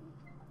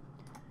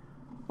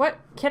 What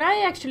can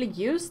I actually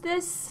use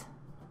this?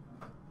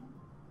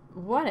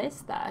 What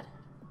is that?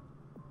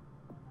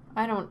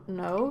 I don't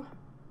know.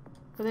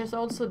 But there's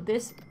also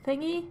this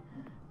thingy.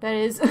 That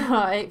is,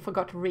 I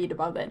forgot to read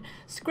about that.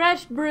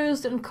 Scratched,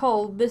 bruised and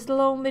cold, this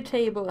lonely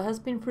table has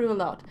been through a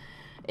lot.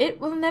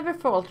 It will never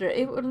falter,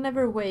 it will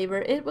never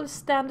waver, it will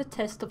stand the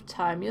test of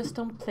time, just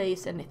don't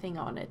place anything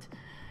on it.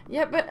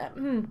 Yeah, but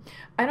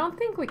I don't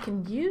think we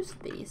can use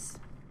these.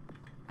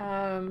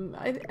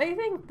 I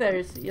think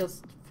there's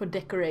just for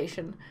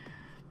decoration.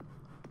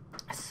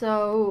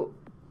 So,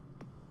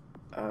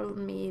 I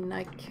mean,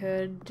 I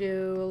could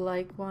do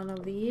like one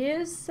of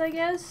these, I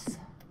guess.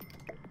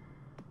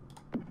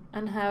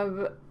 And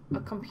have a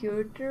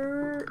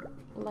computer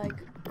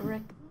like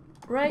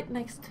right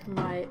next to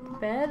my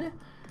bed.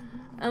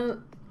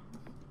 And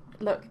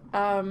look,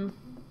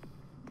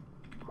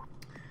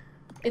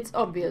 it's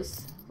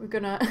obvious. We're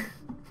gonna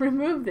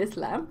remove this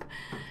lamp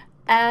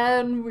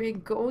and we're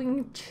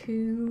going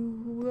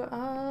to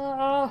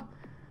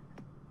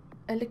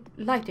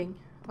lighting.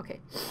 Okay.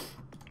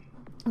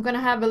 I'm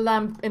gonna have a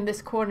lamp in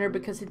this corner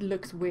because it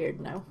looks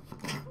weird now.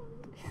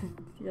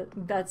 Yeah,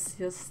 that's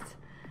just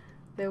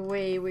the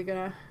way we're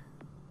gonna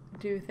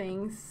do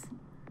things.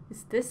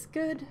 Is this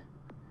good?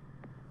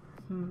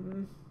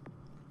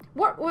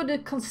 What would a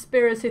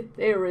conspiracy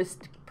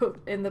theorist put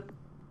in the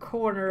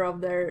corner of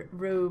their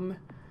room?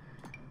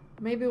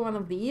 Maybe one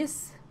of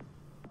these?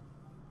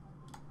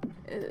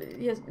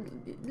 Yes,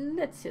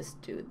 let's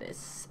just do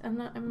this.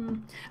 And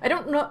I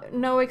don't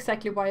know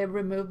exactly why I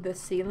removed the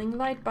ceiling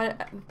light,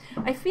 but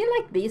I feel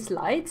like these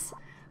lights,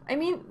 I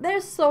mean,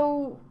 they're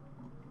so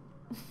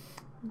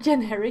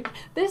generic.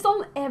 There's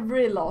on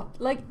every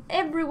lot. Like,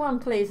 everyone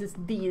places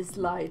these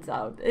lights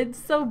out. It's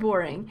so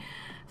boring.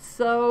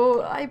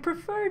 So I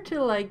prefer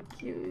to, like,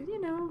 you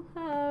know,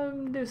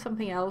 do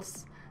something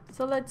else.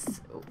 So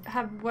let's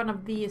have one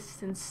of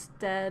these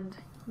instead.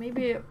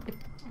 Maybe if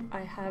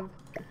I have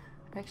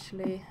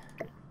actually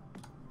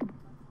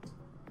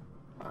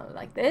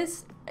like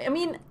this. I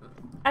mean,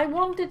 I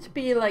want it to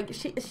be like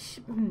she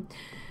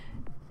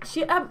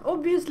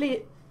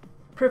obviously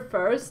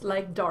prefers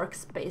like dark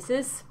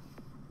spaces.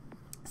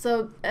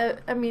 So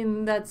I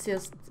mean, that's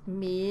just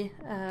me.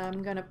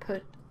 I'm gonna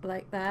put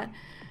like that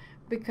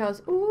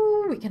because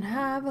ooh, we can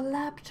have a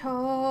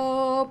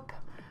laptop.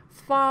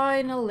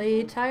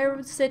 Finally, tired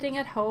of sitting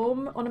at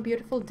home on a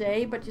beautiful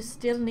day, but you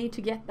still need to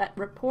get that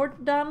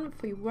report done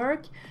for your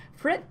work?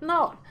 Fret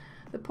not,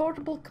 the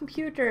portable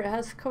computer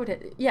has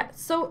coded. Yeah,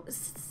 so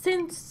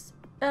since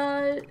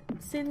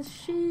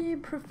she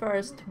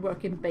prefers to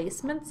work in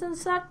basements and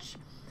such,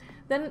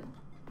 then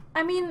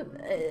I mean,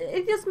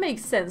 it just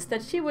makes sense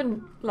that she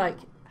wouldn't like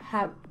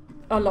have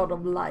a lot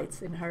of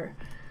lights in her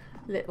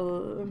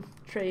little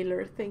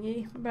trailer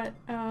thingy, but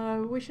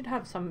we should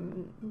have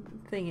some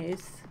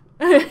thingies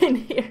in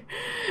here.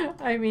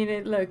 I mean,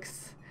 it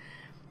looks...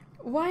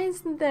 Why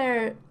isn't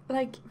there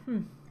like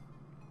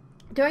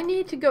do I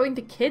need to go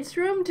into kids'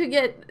 room to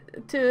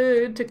get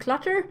to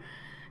clutter?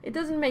 It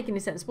doesn't make any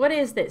sense. What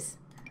is this?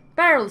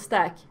 Barrel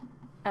stack.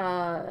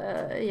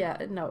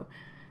 Yeah, no.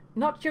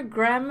 Not your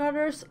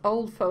grandmother's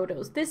old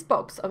photos. This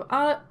box of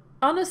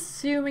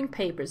unassuming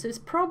papers. It's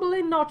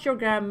probably not your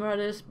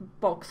grandmother's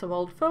box of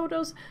old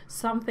photos.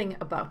 Something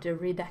about the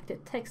redacted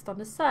text on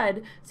the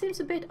side seems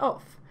a bit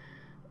off.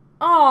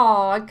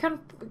 Oh, I can't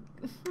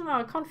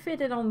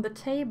fit it on the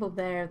table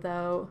there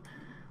though.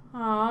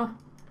 Oh,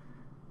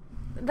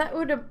 that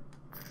would have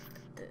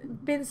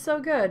been so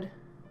good.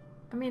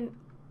 I mean,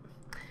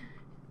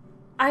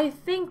 I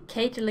think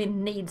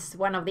Caitlin needs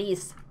one of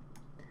these.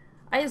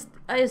 I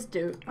just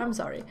do. I'm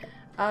sorry.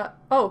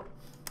 Oh,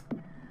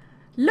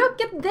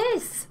 look at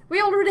this! We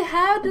already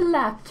have the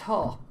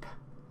laptop.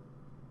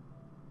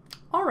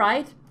 All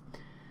right.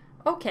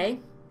 Okay.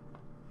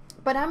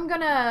 But I'm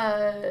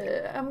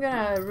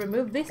gonna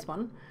remove this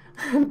one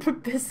and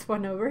put this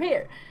one over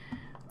here.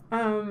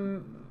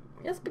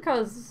 Just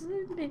because.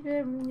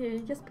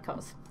 Just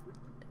because.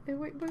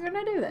 We're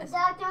gonna do this.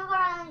 Det kan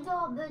vara en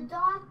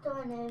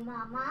jobbdator nu,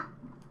 mamma.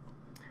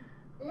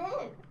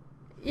 Eller?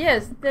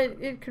 Yes,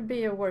 it could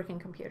be a working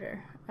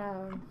computer.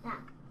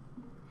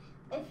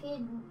 If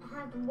you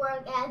have to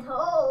work at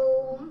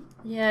home.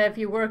 Yeah, if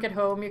you work at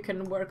home, you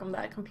can work on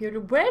that computer.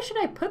 Where should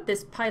I put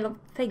this pile of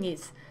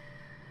thingies?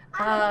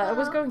 I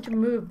was going to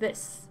move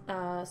this.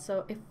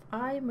 So if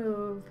I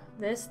move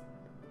this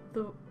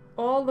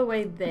all the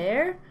way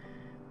there,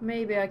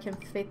 maybe I can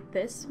fit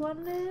this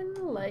one in,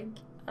 like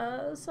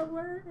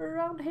somewhere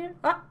around here.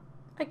 Ah,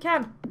 I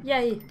can.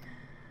 Yay.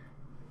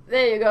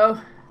 There you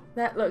go.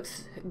 That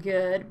looks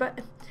good.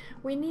 But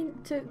we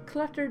need to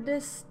clutter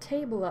this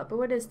table up.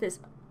 What is this?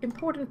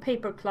 Important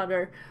paper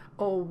clutter.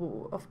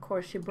 Oh, of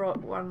course she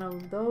brought one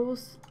of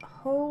those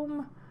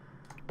home.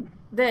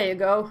 There you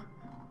go.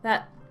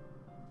 That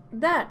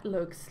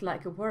looks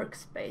like a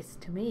workspace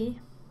to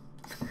me.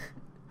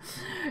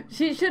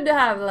 She should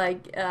have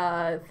like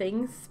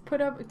things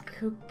put up.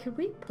 Could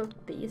we put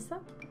these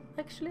up?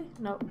 Actually,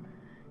 no.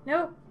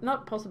 No,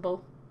 not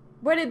possible.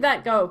 Where did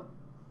that go?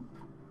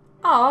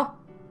 Ah,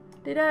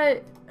 did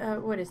I?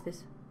 What is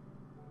this?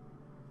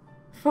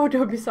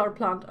 Photo bizarre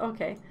plant.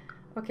 Okay,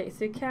 okay.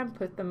 So you can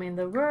put them in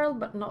the world,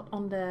 but not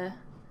on the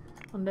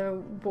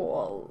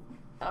wall.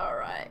 All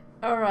right,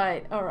 all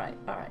right, all right,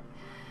 all right.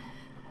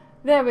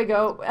 There we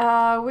go.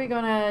 We're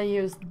gonna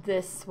use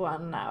this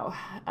one now.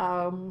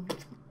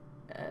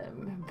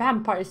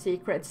 Vampire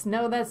secrets.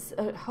 No, that's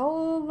a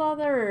whole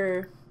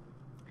other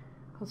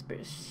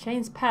conspiracy.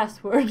 Change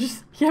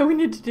passwords. Yeah, we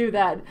need to do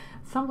that.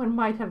 Someone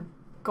might have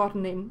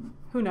gotten in.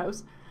 Who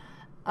knows?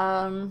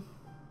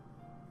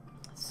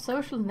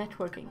 Social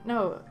networking.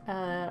 No,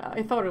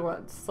 I thought it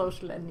was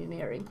social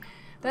engineering.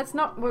 That's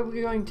not what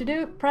we're going to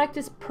do.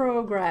 Practice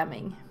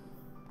programming.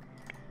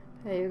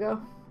 There you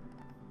go.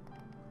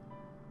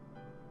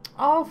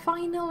 Oh,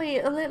 finally,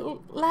 a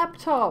little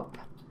laptop.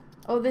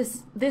 Oh,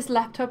 this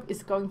laptop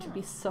is going to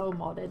be so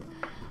modded.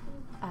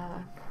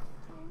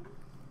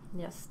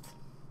 Yes.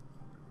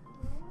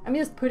 I'm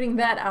just putting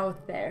that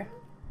out there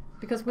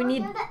because we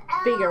need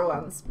bigger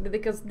ones.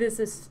 Because this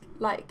is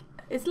like,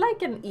 it's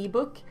like an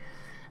ebook,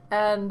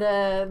 and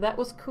that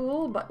was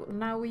cool. But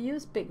now we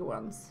use bigger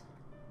ones.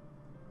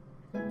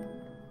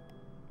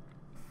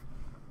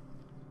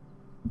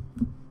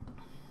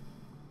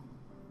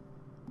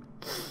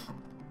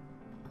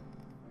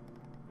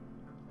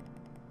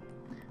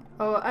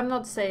 Oh, I'm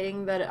not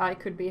saying that I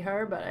could be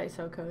her, but I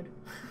so could.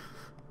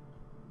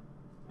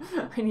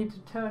 I need to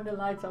turn the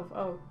lights off.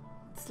 Oh,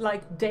 it's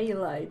like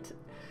daylight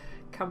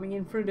coming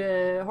in through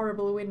the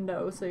horrible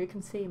window so you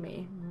can see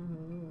me.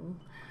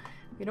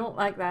 You don't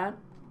like that.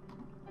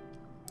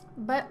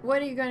 But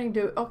what are you going to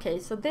do? Okay,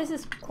 so this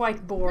is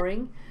quite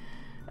boring.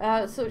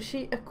 So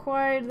she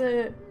acquired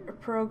the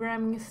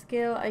programming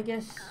skill. I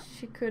guess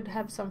she could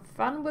have some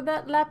fun with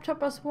that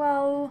laptop as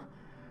well.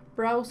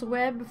 Browse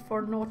web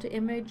for naughty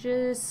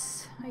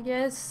images, I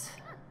guess.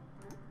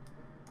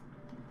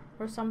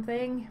 Or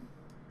something.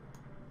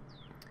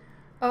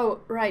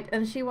 Oh, right,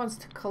 and she wants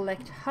to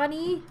collect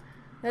honey.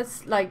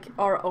 That's like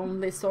our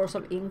only source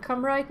of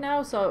income right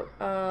now, so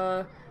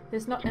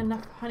there's not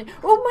enough honey.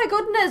 Oh my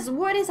goodness,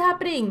 what is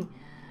happening?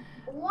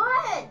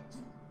 What?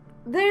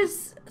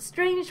 There's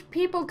strange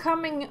people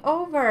coming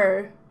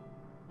over.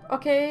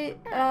 Okay,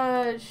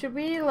 should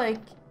we like...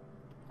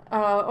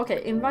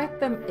 okay,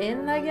 invite them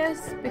in, I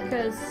guess,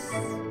 because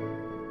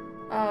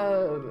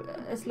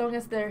as long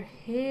as they're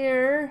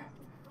here.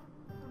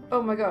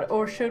 Oh my god,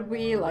 or should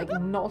we like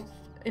not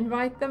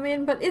invite them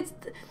in? But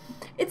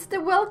it's the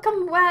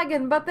welcome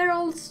wagon, but they're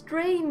all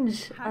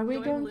strange. Are we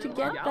going to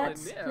get that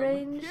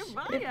strange if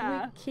we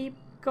keep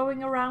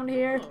going around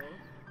here?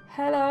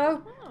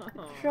 Hello,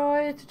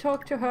 try to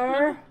talk to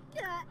her.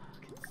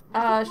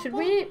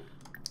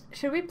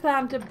 Should we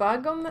plant a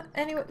bug on the,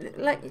 anyway?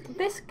 Like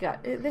this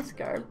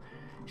girl,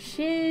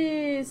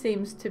 she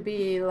seems to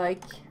be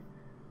like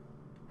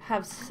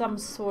have some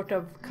sort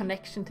of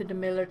connection to the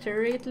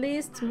military at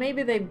least.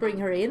 Maybe they bring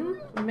her in.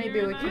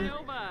 Maybe we can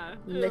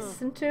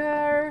listen to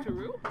her.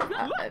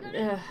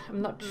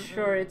 I'm not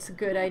sure it's a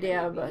good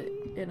idea, but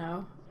you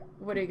know,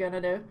 what are you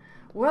gonna do?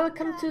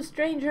 Welcome to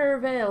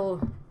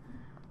StrangerVille.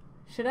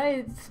 Should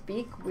I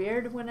speak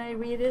weird when I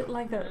read it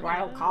like that?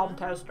 Welcome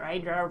to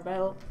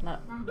StrangerVille. No,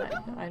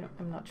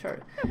 I'm not sure.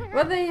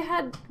 Well, they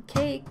had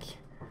cake.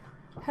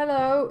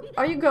 Hello,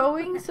 are you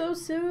going so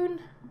soon?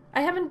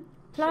 I haven't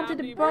planted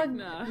a bug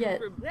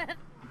yet.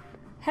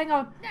 Hang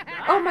on.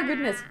 Oh my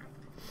goodness.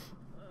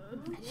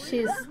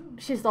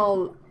 She's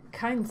all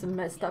kinds of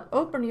messed up.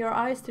 Open your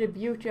eyes to the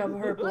beauty of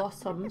her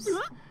blossoms.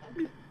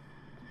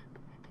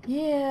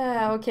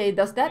 Yeah, okay,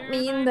 does that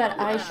mean that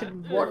I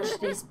should watch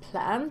these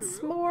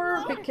plants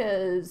more?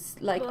 Because,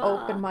 like,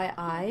 open my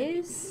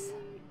eyes?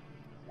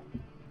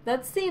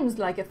 That seems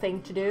like a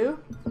thing to do,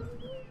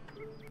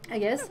 I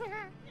guess.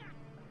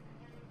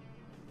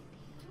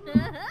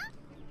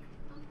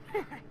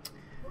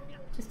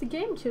 Is the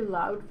game too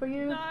loud for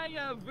you? I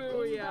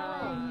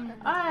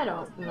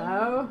don't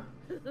know.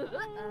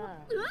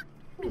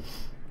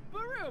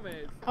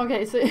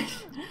 Okay, so...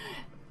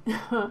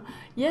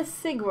 Yes,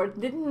 Sigurd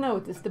didn't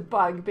notice the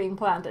bug being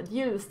planted.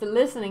 Use the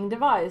listening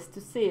device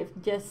to see if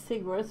Yes,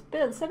 Sigurd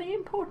spills any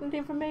important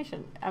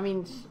information. I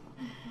mean,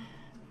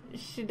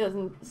 she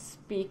doesn't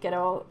speak at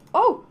all.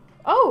 Oh!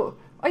 Oh!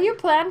 Are you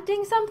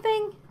planting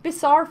something?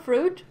 Bizarre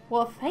fruit?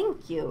 Well,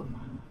 thank you.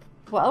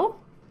 Well,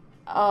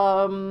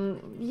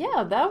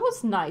 yeah, that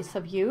was nice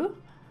of you.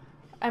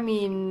 I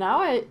mean,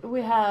 now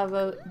we have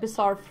a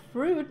bizarre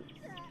fruit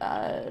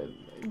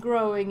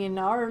growing in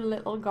our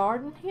little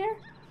garden here.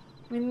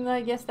 I mean,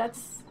 I guess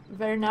that's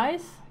very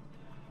nice.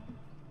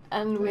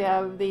 And we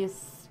have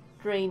these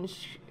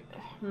strange...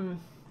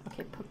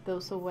 Okay, put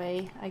those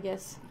away, I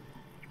guess.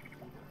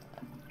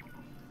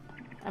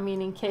 I mean,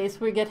 in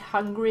case we get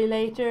hungry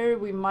later,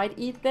 we might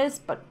eat this,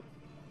 but...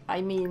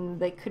 I mean,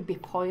 they could be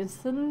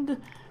poisoned,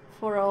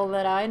 for all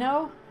that I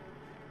know.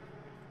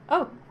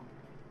 Oh!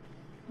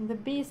 The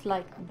bees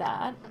like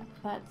that.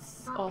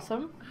 That's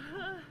awesome.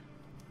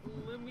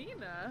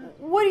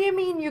 What do you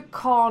mean you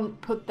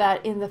can't put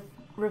that in the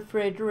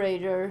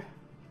refrigerator?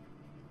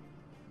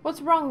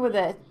 What's wrong with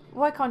it?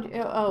 Why can't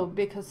you? Oh,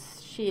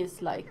 because she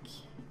is like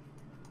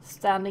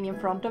standing in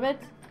front of it,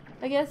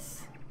 I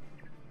guess.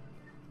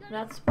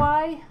 That's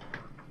why.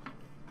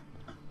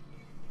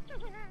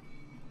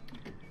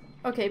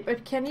 Okay,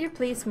 but can you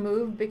please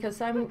move,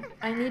 because I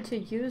need to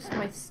use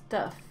my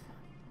stuff.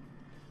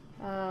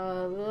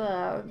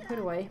 Put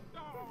away.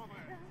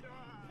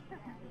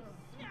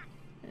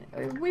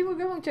 We were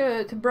going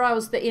to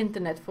browse the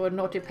internet for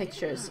naughty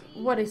pictures.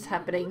 What is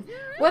happening?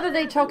 What are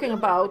they talking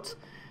about?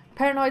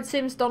 Paranoid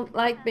Sims don't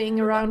like being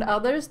around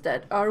others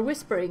that are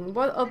whispering.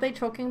 What are they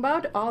talking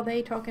about? Are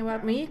they talking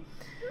about me?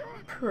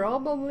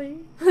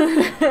 Probably.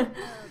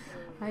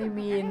 I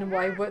mean,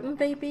 why wouldn't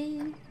they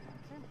be?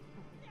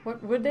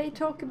 What would they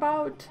talk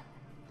about?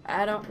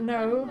 I don't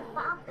know.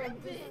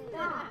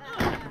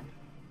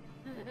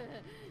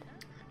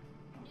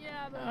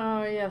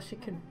 Oh yeah, she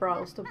could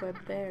browse the web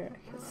there,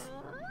 I guess.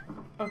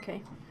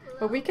 Okay,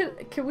 but we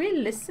can we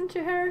listen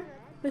to her?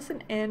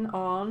 Listen in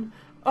on...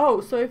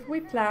 Oh, so if we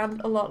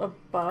plant a lot of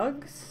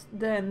bugs,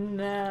 then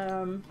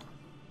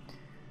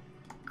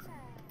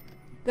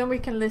we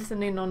can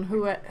listen in on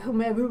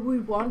whomever we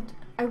want.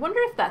 I wonder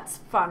if that's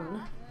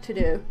fun to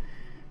do.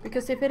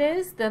 Because if it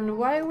is, then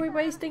why are we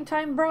wasting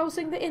time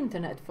browsing the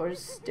internet for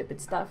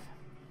stupid stuff?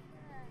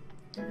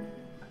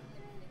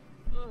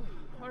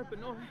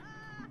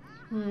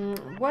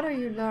 What are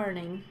you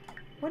learning?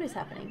 What is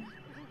happening?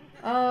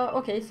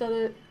 Okay,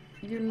 so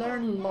you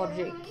learn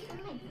logic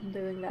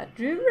doing that.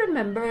 Do you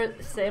remember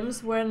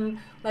Sims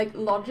when like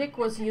logic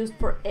was used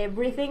for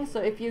everything? So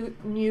if you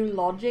knew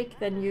logic,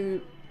 then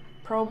you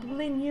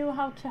probably knew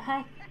how to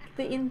hack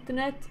the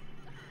internet,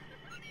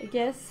 I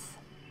guess.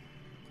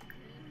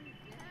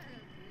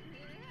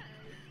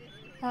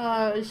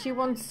 She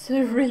wants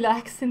to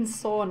relax in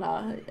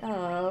sauna.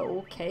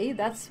 Okay,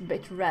 that's a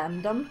bit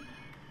random.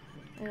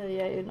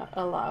 Yeah, you're not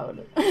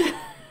allowed.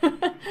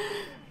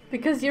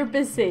 Because you're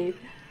busy.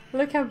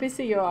 Look how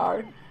busy you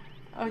are.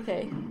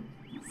 Okay,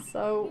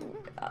 so,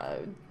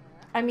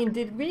 I mean,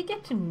 did we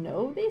get to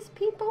know these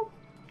people?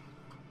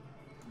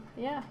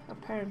 Yeah,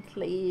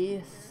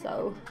 apparently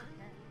so.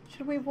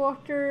 Should we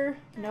water?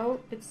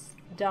 No, it's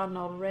done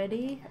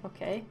already.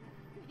 Okay.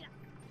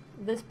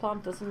 This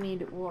plant doesn't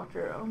need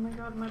water. Oh my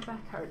god, my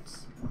back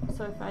hurts.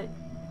 So if I...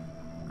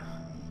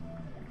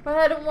 But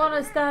I don't want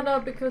to stand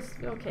up because...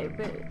 Okay,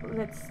 but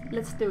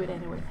let's do it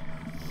anyway.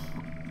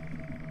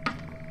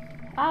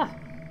 Ah,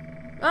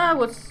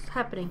 what's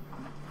happening?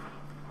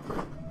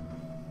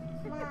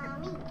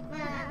 Mommy,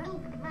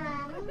 mommy,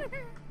 mommy.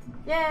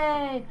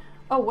 Yay!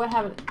 Oh, what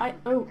happened?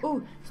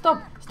 Oh,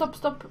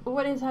 stop!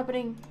 What is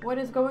happening? What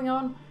is going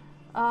on?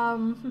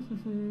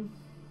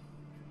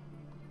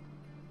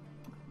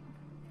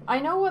 I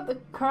know what the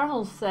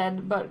colonel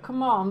said, but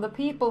come on, the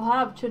people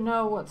have to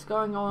know what's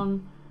going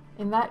on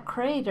in that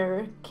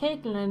crater.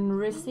 Caitlin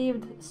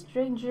received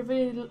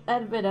StrangerVille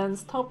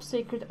evidence, top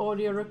secret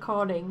audio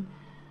recording.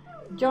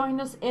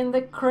 Join us in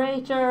the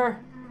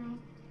crater.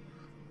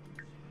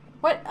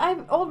 What?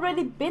 I've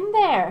already been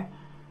there.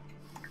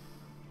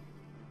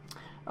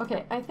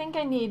 Okay, I think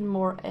I need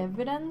more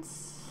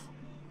evidence.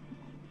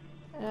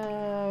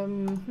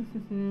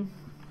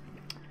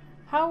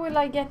 How will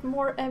I get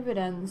more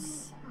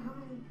evidence?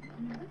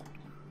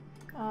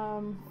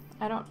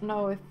 I don't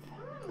know if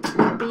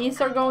bees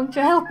are going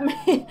to help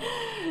me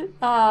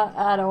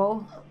at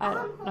all. I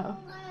don't know.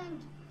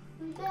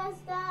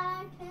 Best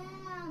I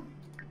can.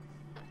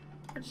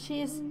 But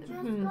she's... Just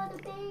for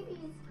the babies,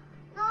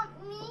 not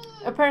me.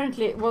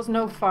 Apparently it was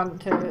no fun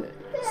to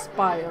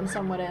spy on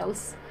someone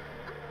else.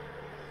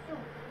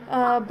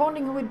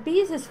 Bonding with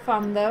bees is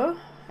fun though,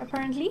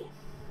 apparently.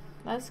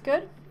 That's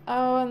good.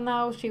 Oh, and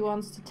now she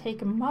wants to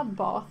take a mud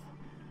bath.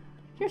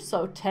 You're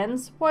so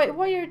tense. Why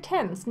are you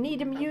tense?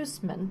 Need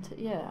amusement.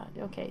 Yeah,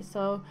 okay,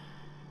 so...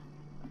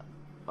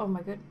 Oh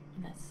my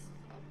goodness.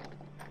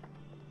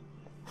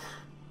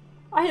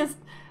 I just...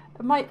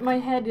 My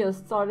head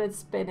just started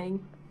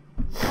spinning.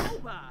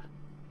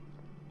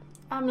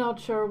 I'm not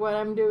sure why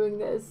I'm doing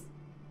this.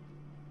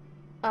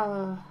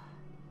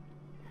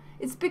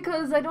 It's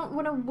because I don't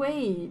want to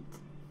wait.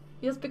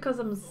 Just because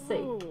I'm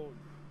sick.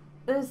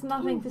 There's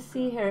nothing to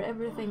see here.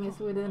 Everything is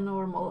within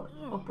normal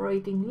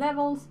operating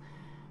levels.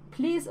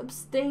 Please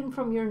abstain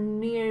from your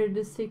near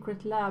the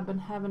secret lab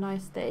and have a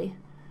nice day.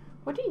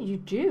 What did you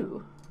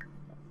do?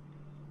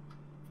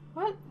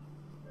 What?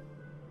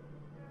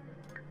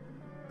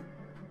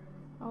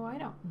 Oh, I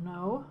don't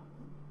know.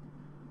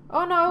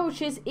 Oh no,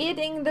 she's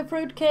eating the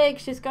fruitcake.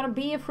 She's gonna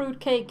be a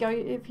fruitcake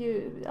if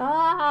you...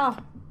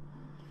 Ah!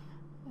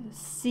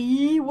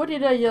 See? What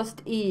did I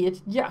just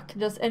eat? Yuck.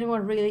 Does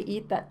anyone really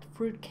eat that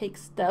fruitcake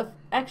stuff?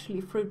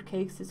 Actually,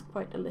 fruitcakes is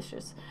quite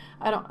delicious.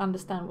 I don't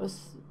understand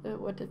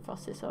what the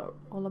fuss is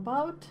all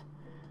about.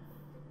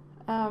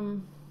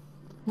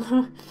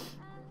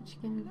 She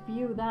can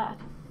view that.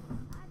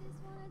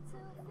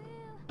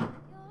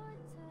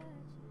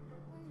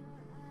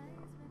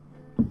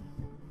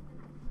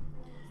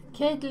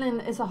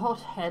 Caitlin is a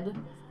hothead.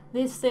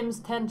 These Sims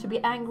tend to be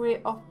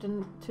angry,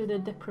 often to the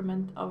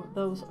detriment of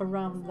those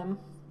around them.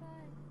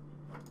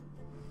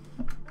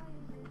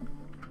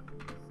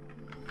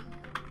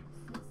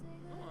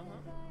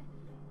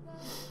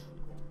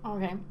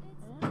 Okay.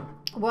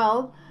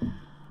 Well,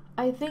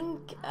 I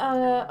think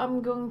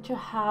I'm going to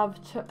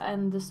have to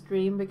end the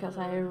stream because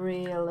I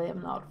really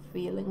am not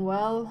feeling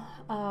well.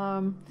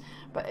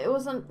 But it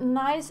was a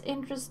nice,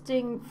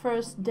 interesting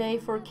first day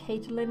for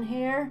Caitlin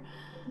here.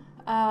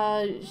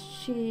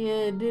 She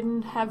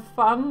didn't have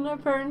fun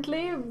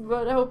apparently,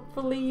 but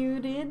hopefully you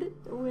did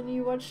when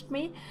you watched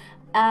me.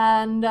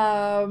 And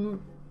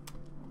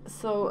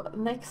so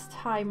next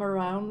time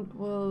around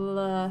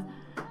we'll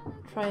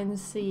try and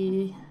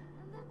see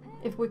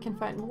if we can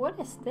find... What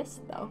is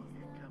this though?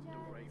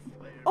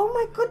 Oh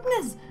my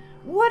goodness!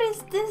 What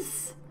is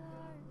this?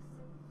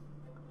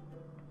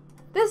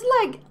 There's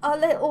like a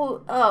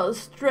little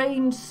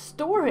strange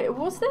story.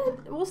 Was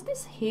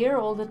this here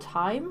all the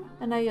time?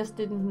 And I just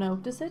didn't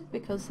notice it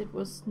because it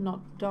was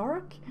not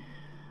dark.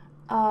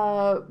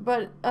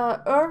 But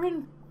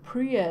Irvin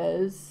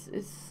Prius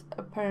is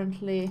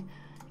apparently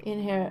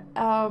in here.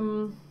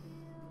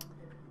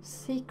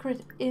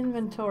 Secret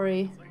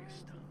inventory.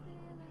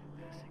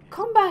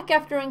 Come back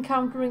after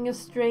encountering a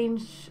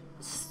strange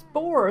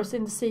spores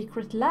in the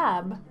secret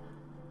lab.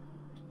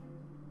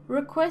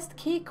 Request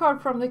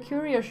keycard from the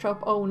courier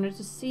shop owner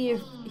to see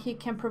if he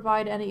can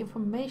provide any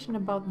information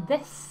about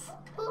this.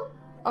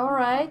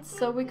 Alright,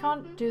 so we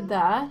can't do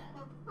that.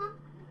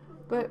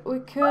 But we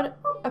could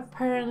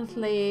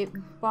apparently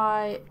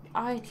buy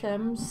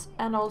items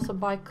and also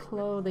buy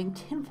clothing.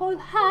 Tinfoil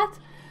hat!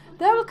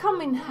 That will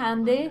come in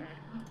handy.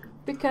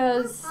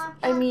 Because,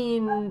 I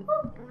mean,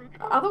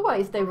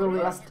 otherwise they will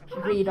just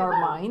read our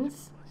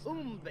minds.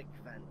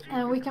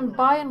 And we can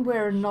buy and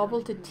wear a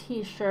novelty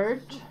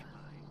t-shirt.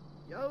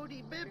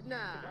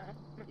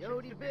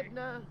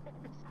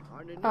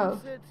 Oh.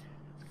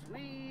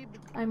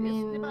 I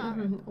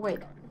mean, wait.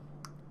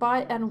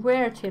 Buy and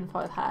wear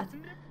tinfoil hat.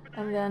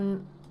 And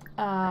then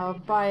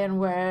buy and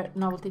wear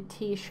novelty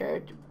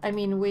t-shirt. I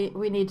mean,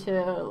 we need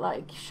to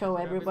like show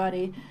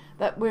everybody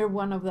that we're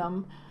one of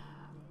them.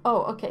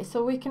 Oh, okay,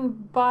 so we can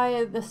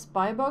buy the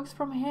spy box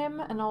from him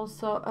and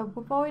also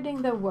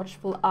avoiding the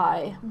watchful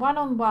eye.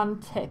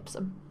 One-on-one tips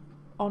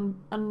on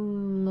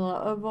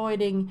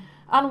avoiding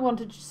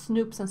unwanted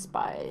snoops and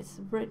spies.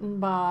 Written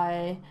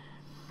by...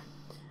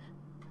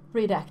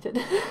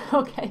 Redacted.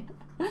 Okay.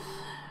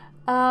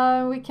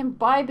 We can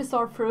buy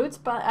bizarre fruits,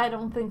 but I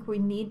don't think we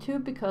need to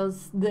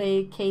because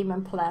they came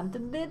and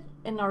planted it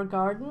in our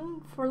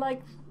garden for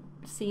like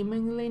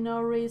seemingly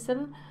no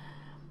reason.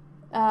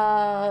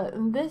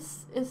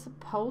 This is a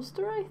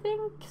poster, I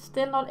think.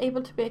 Still not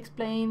able to be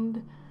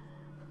explained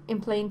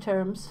in plain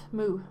terms.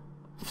 Moo.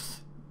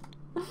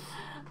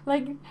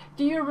 Like,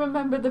 do you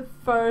remember the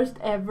first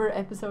ever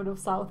episode of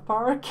South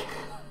Park?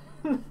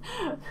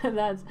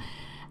 That's...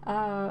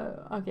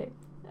 okay.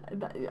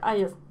 I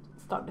just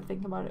started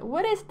thinking about it.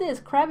 What is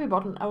this? Krabby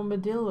Bottom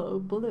Armadillo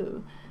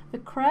Blue. The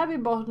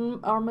Krabby Bottom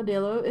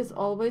Armadillo is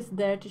always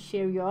there to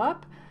cheer you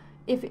up.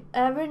 If you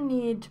ever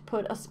need to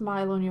put a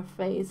smile on your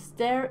face,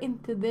 stare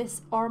into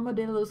this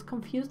armadillo's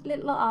confused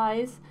little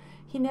eyes.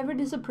 He never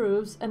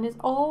disapproves and is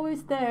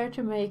always there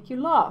to make you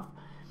laugh.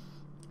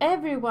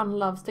 Everyone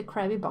loves the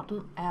crabby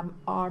bottom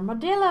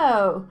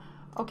armadillo.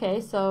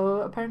 Okay,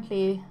 so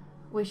apparently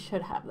we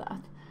should have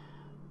that.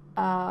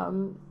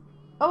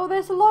 Oh,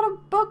 there's a lot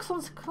of books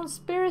on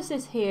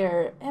conspiracies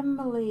here.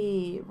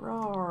 Emily,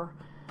 roar.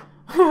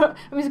 I'm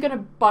just gonna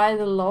buy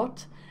the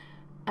lot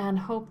and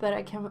hope that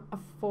I can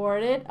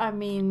afford it. I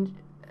mean,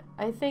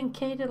 I think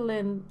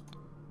Caitlin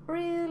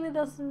really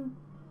doesn't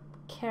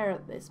care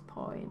at this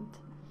point.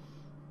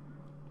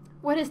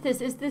 What is this?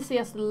 Is this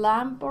just a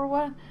lamp or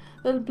what?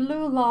 The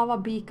blue lava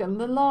beacon,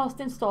 the last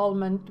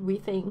installment we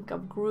think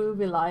of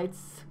groovy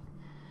lights.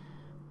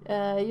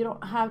 You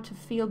don't have to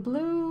feel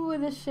blue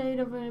with a shade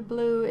of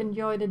blue.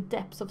 Enjoy the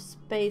depths of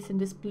space in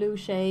this blue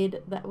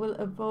shade that will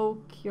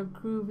evoke your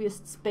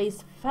grooviest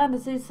space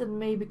fantasies and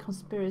maybe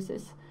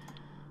conspiracies.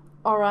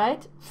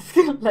 Alright,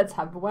 let's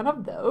have one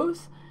of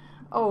those.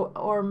 Oh,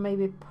 or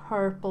maybe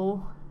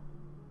purple.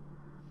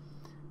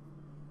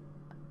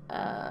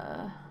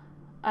 I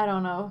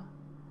don't know.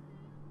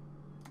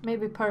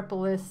 Maybe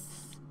purple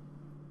is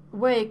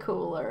way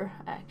cooler,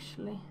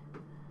 actually.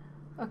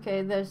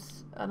 Okay,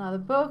 there's another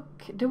book.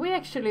 Do we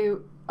actually...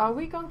 Are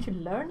we going to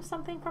learn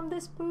something from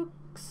these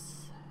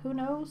books? Who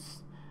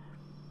knows?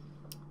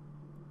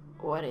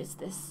 What is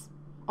this?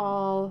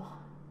 All...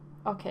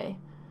 Okay.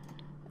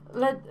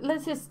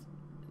 Let's just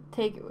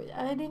take...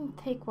 I didn't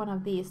take one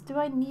of these. Do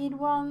I need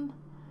one?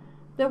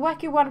 The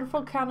wacky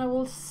wonderful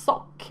carnival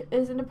sock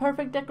is in the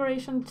perfect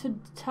decoration to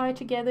tie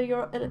together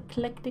your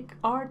eclectic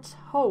arts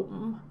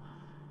home.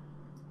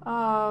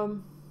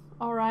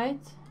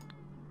 Alright.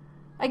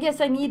 I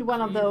guess I need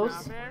one of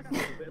those.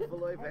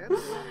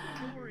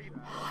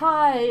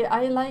 Hi,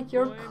 I like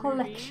your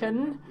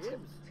collection.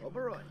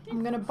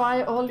 I'm gonna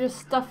buy all your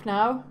stuff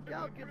now.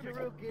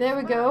 There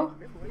we go.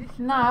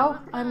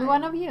 Now I'm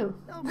one of you.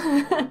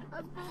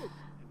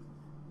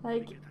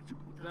 Like,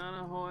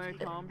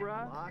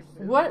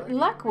 what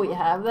luck we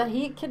have that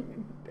he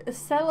can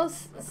sell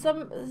us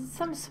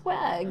some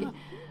swag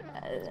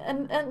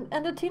and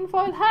a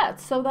tinfoil hat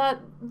so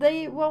that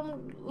they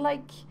won't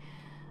like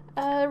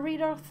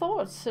read our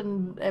thoughts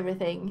and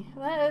everything.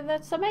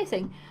 That's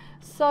amazing.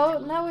 So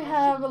now we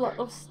have a lot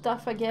of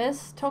stuff, I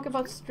guess. Talk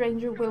about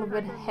StrangerVille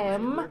with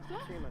him.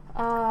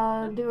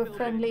 Do a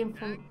friendly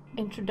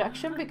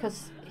introduction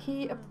because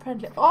he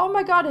apparently... Oh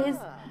my god,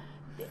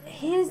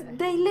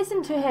 they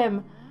listen to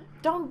him.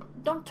 Don't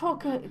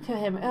talk to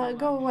him.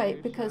 Go away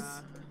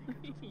because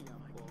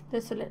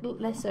there's a little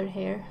lizard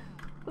here.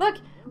 Look,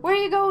 where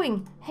are you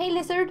going? Hey,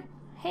 lizard.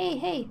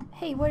 Hey,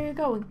 where are you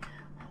going?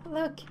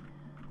 Look.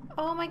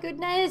 Oh my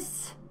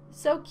goodness,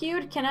 so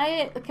cute. Can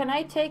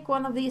I take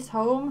one of these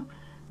home?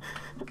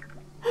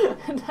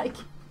 Like,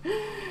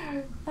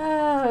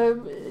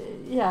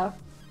 yeah,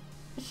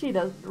 she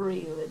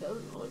really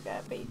doesn't look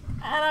at me,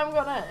 and I'm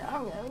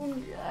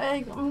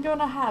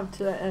gonna have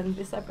to end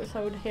this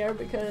episode here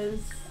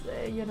because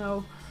you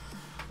know,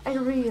 I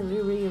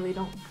really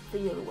don't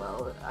feel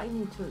well. I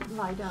need to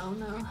lie down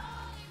now,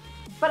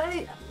 but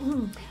I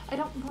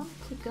don't want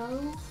to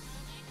go.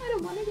 I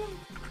don't want to go.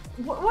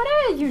 What do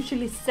I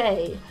usually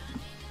say?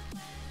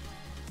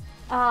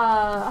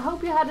 I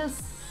hope you had a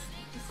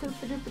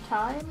super duper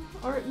time.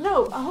 Or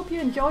no, I hope you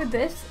enjoyed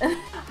this.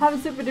 Have a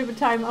super duper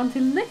time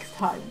until next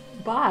time.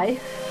 Bye.